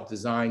 we helped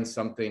design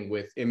something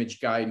with image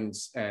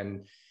guidance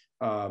and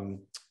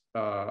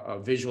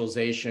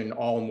visualization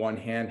all in one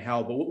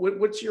handheld. But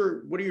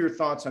what are your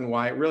thoughts on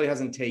why it really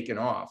hasn't taken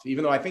off,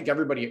 even though I think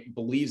everybody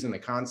believes in the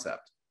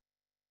concept?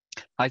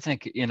 I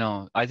think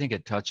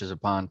it touches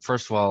upon,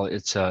 first of all,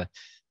 it's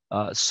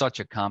such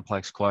a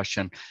complex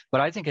question, but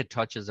I think it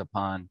touches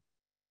upon,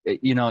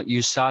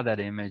 you saw that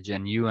image,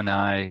 and you and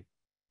I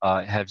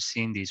have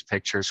seen these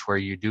pictures where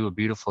you do a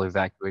beautiful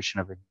evacuation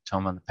of a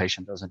hematoma and the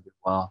patient doesn't do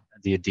well.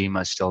 The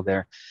edema is still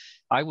there.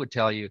 I would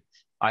tell you,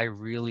 I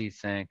really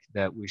think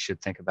that we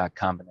should think about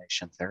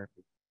combination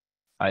therapy.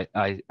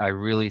 I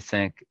really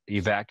think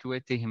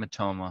evacuate the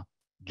hematoma,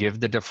 give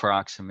the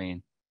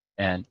deferoxamine,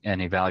 and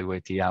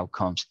evaluate the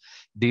outcomes.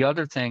 The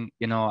other thing,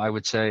 I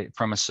would say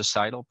from a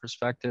societal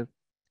perspective,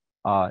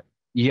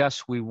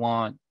 yes, we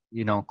want,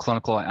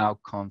 clinical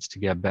outcomes to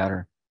get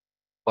better.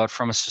 But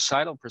from a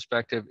societal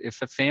perspective,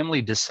 if a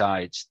family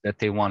decides that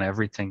they want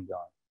everything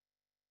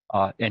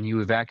done, and you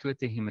evacuate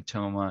the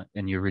hematoma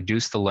and you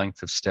reduce the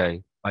length of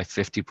stay by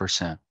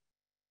 50%,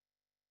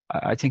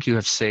 I think you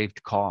have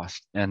saved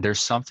cost. And there's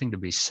something to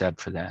be said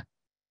for that,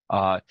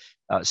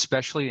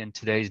 especially in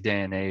today's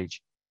day and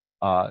age,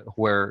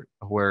 where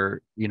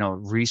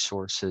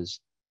resources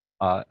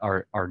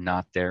are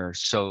not there.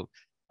 So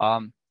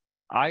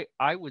I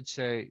would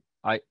say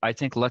I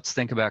think let's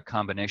think about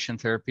combination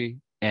therapy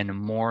and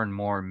more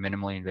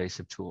minimally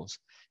invasive tools.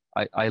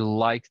 I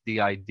like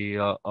the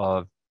idea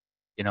of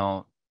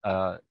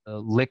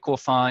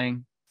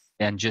liquefying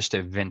and just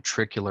a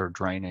ventricular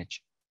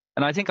drainage.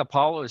 And I think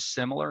Apollo is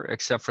similar,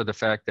 except for the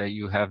fact that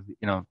you have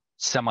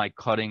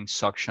semi-cutting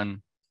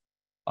suction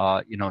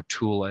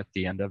tool at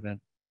the end of it.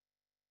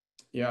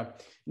 Yeah,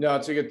 no,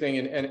 it's a good thing.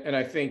 And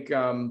I think,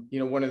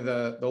 one of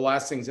the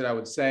last things that I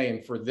would say,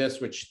 and for this,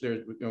 which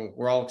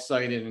we're all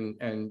excited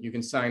and you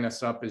can sign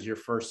us up as your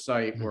first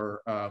site,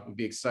 we'd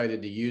be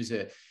excited to use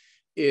it,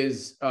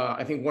 is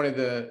I think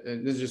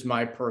this is just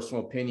my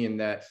personal opinion,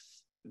 that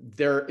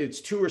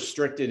it's too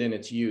restricted in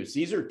its use.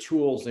 These are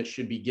tools that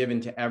should be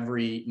given to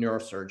every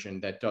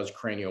neurosurgeon that does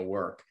cranial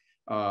work.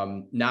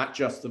 Not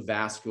just the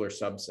vascular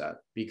subset,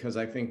 because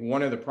I think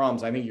one of the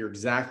problems, I think you're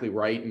exactly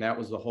right, and that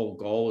was the whole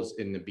goal, is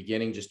in the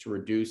beginning just to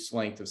reduce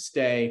length of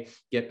stay,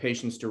 get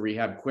patients to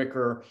rehab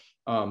quicker,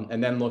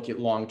 and then look at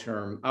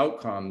long-term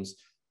outcomes.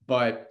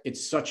 But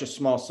it's such a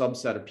small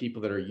subset of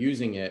people that are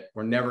using it,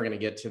 we're never going to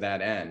get to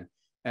that end.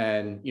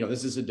 And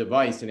this is a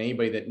device, and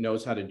anybody that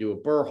knows how to do a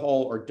burr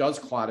hole or does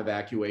clot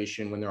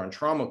evacuation when they're on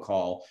trauma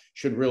call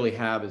should really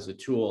have as a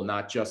tool,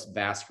 not just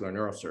vascular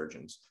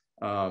neurosurgeons.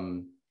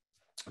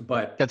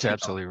 But that's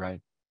absolutely right.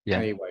 Yeah.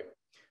 Anyway,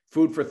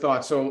 food for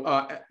thought.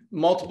 So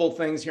multiple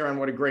things here on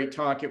what a great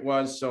talk it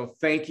was. So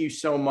thank you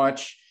so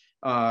much.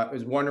 It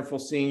was wonderful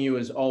seeing you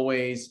as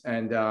always.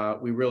 And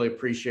we really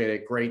appreciate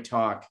it. Great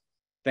talk.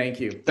 Thank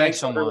you. Thanks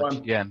so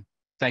much. Yeah.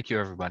 Thank you,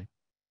 everybody.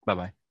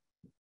 Bye-bye.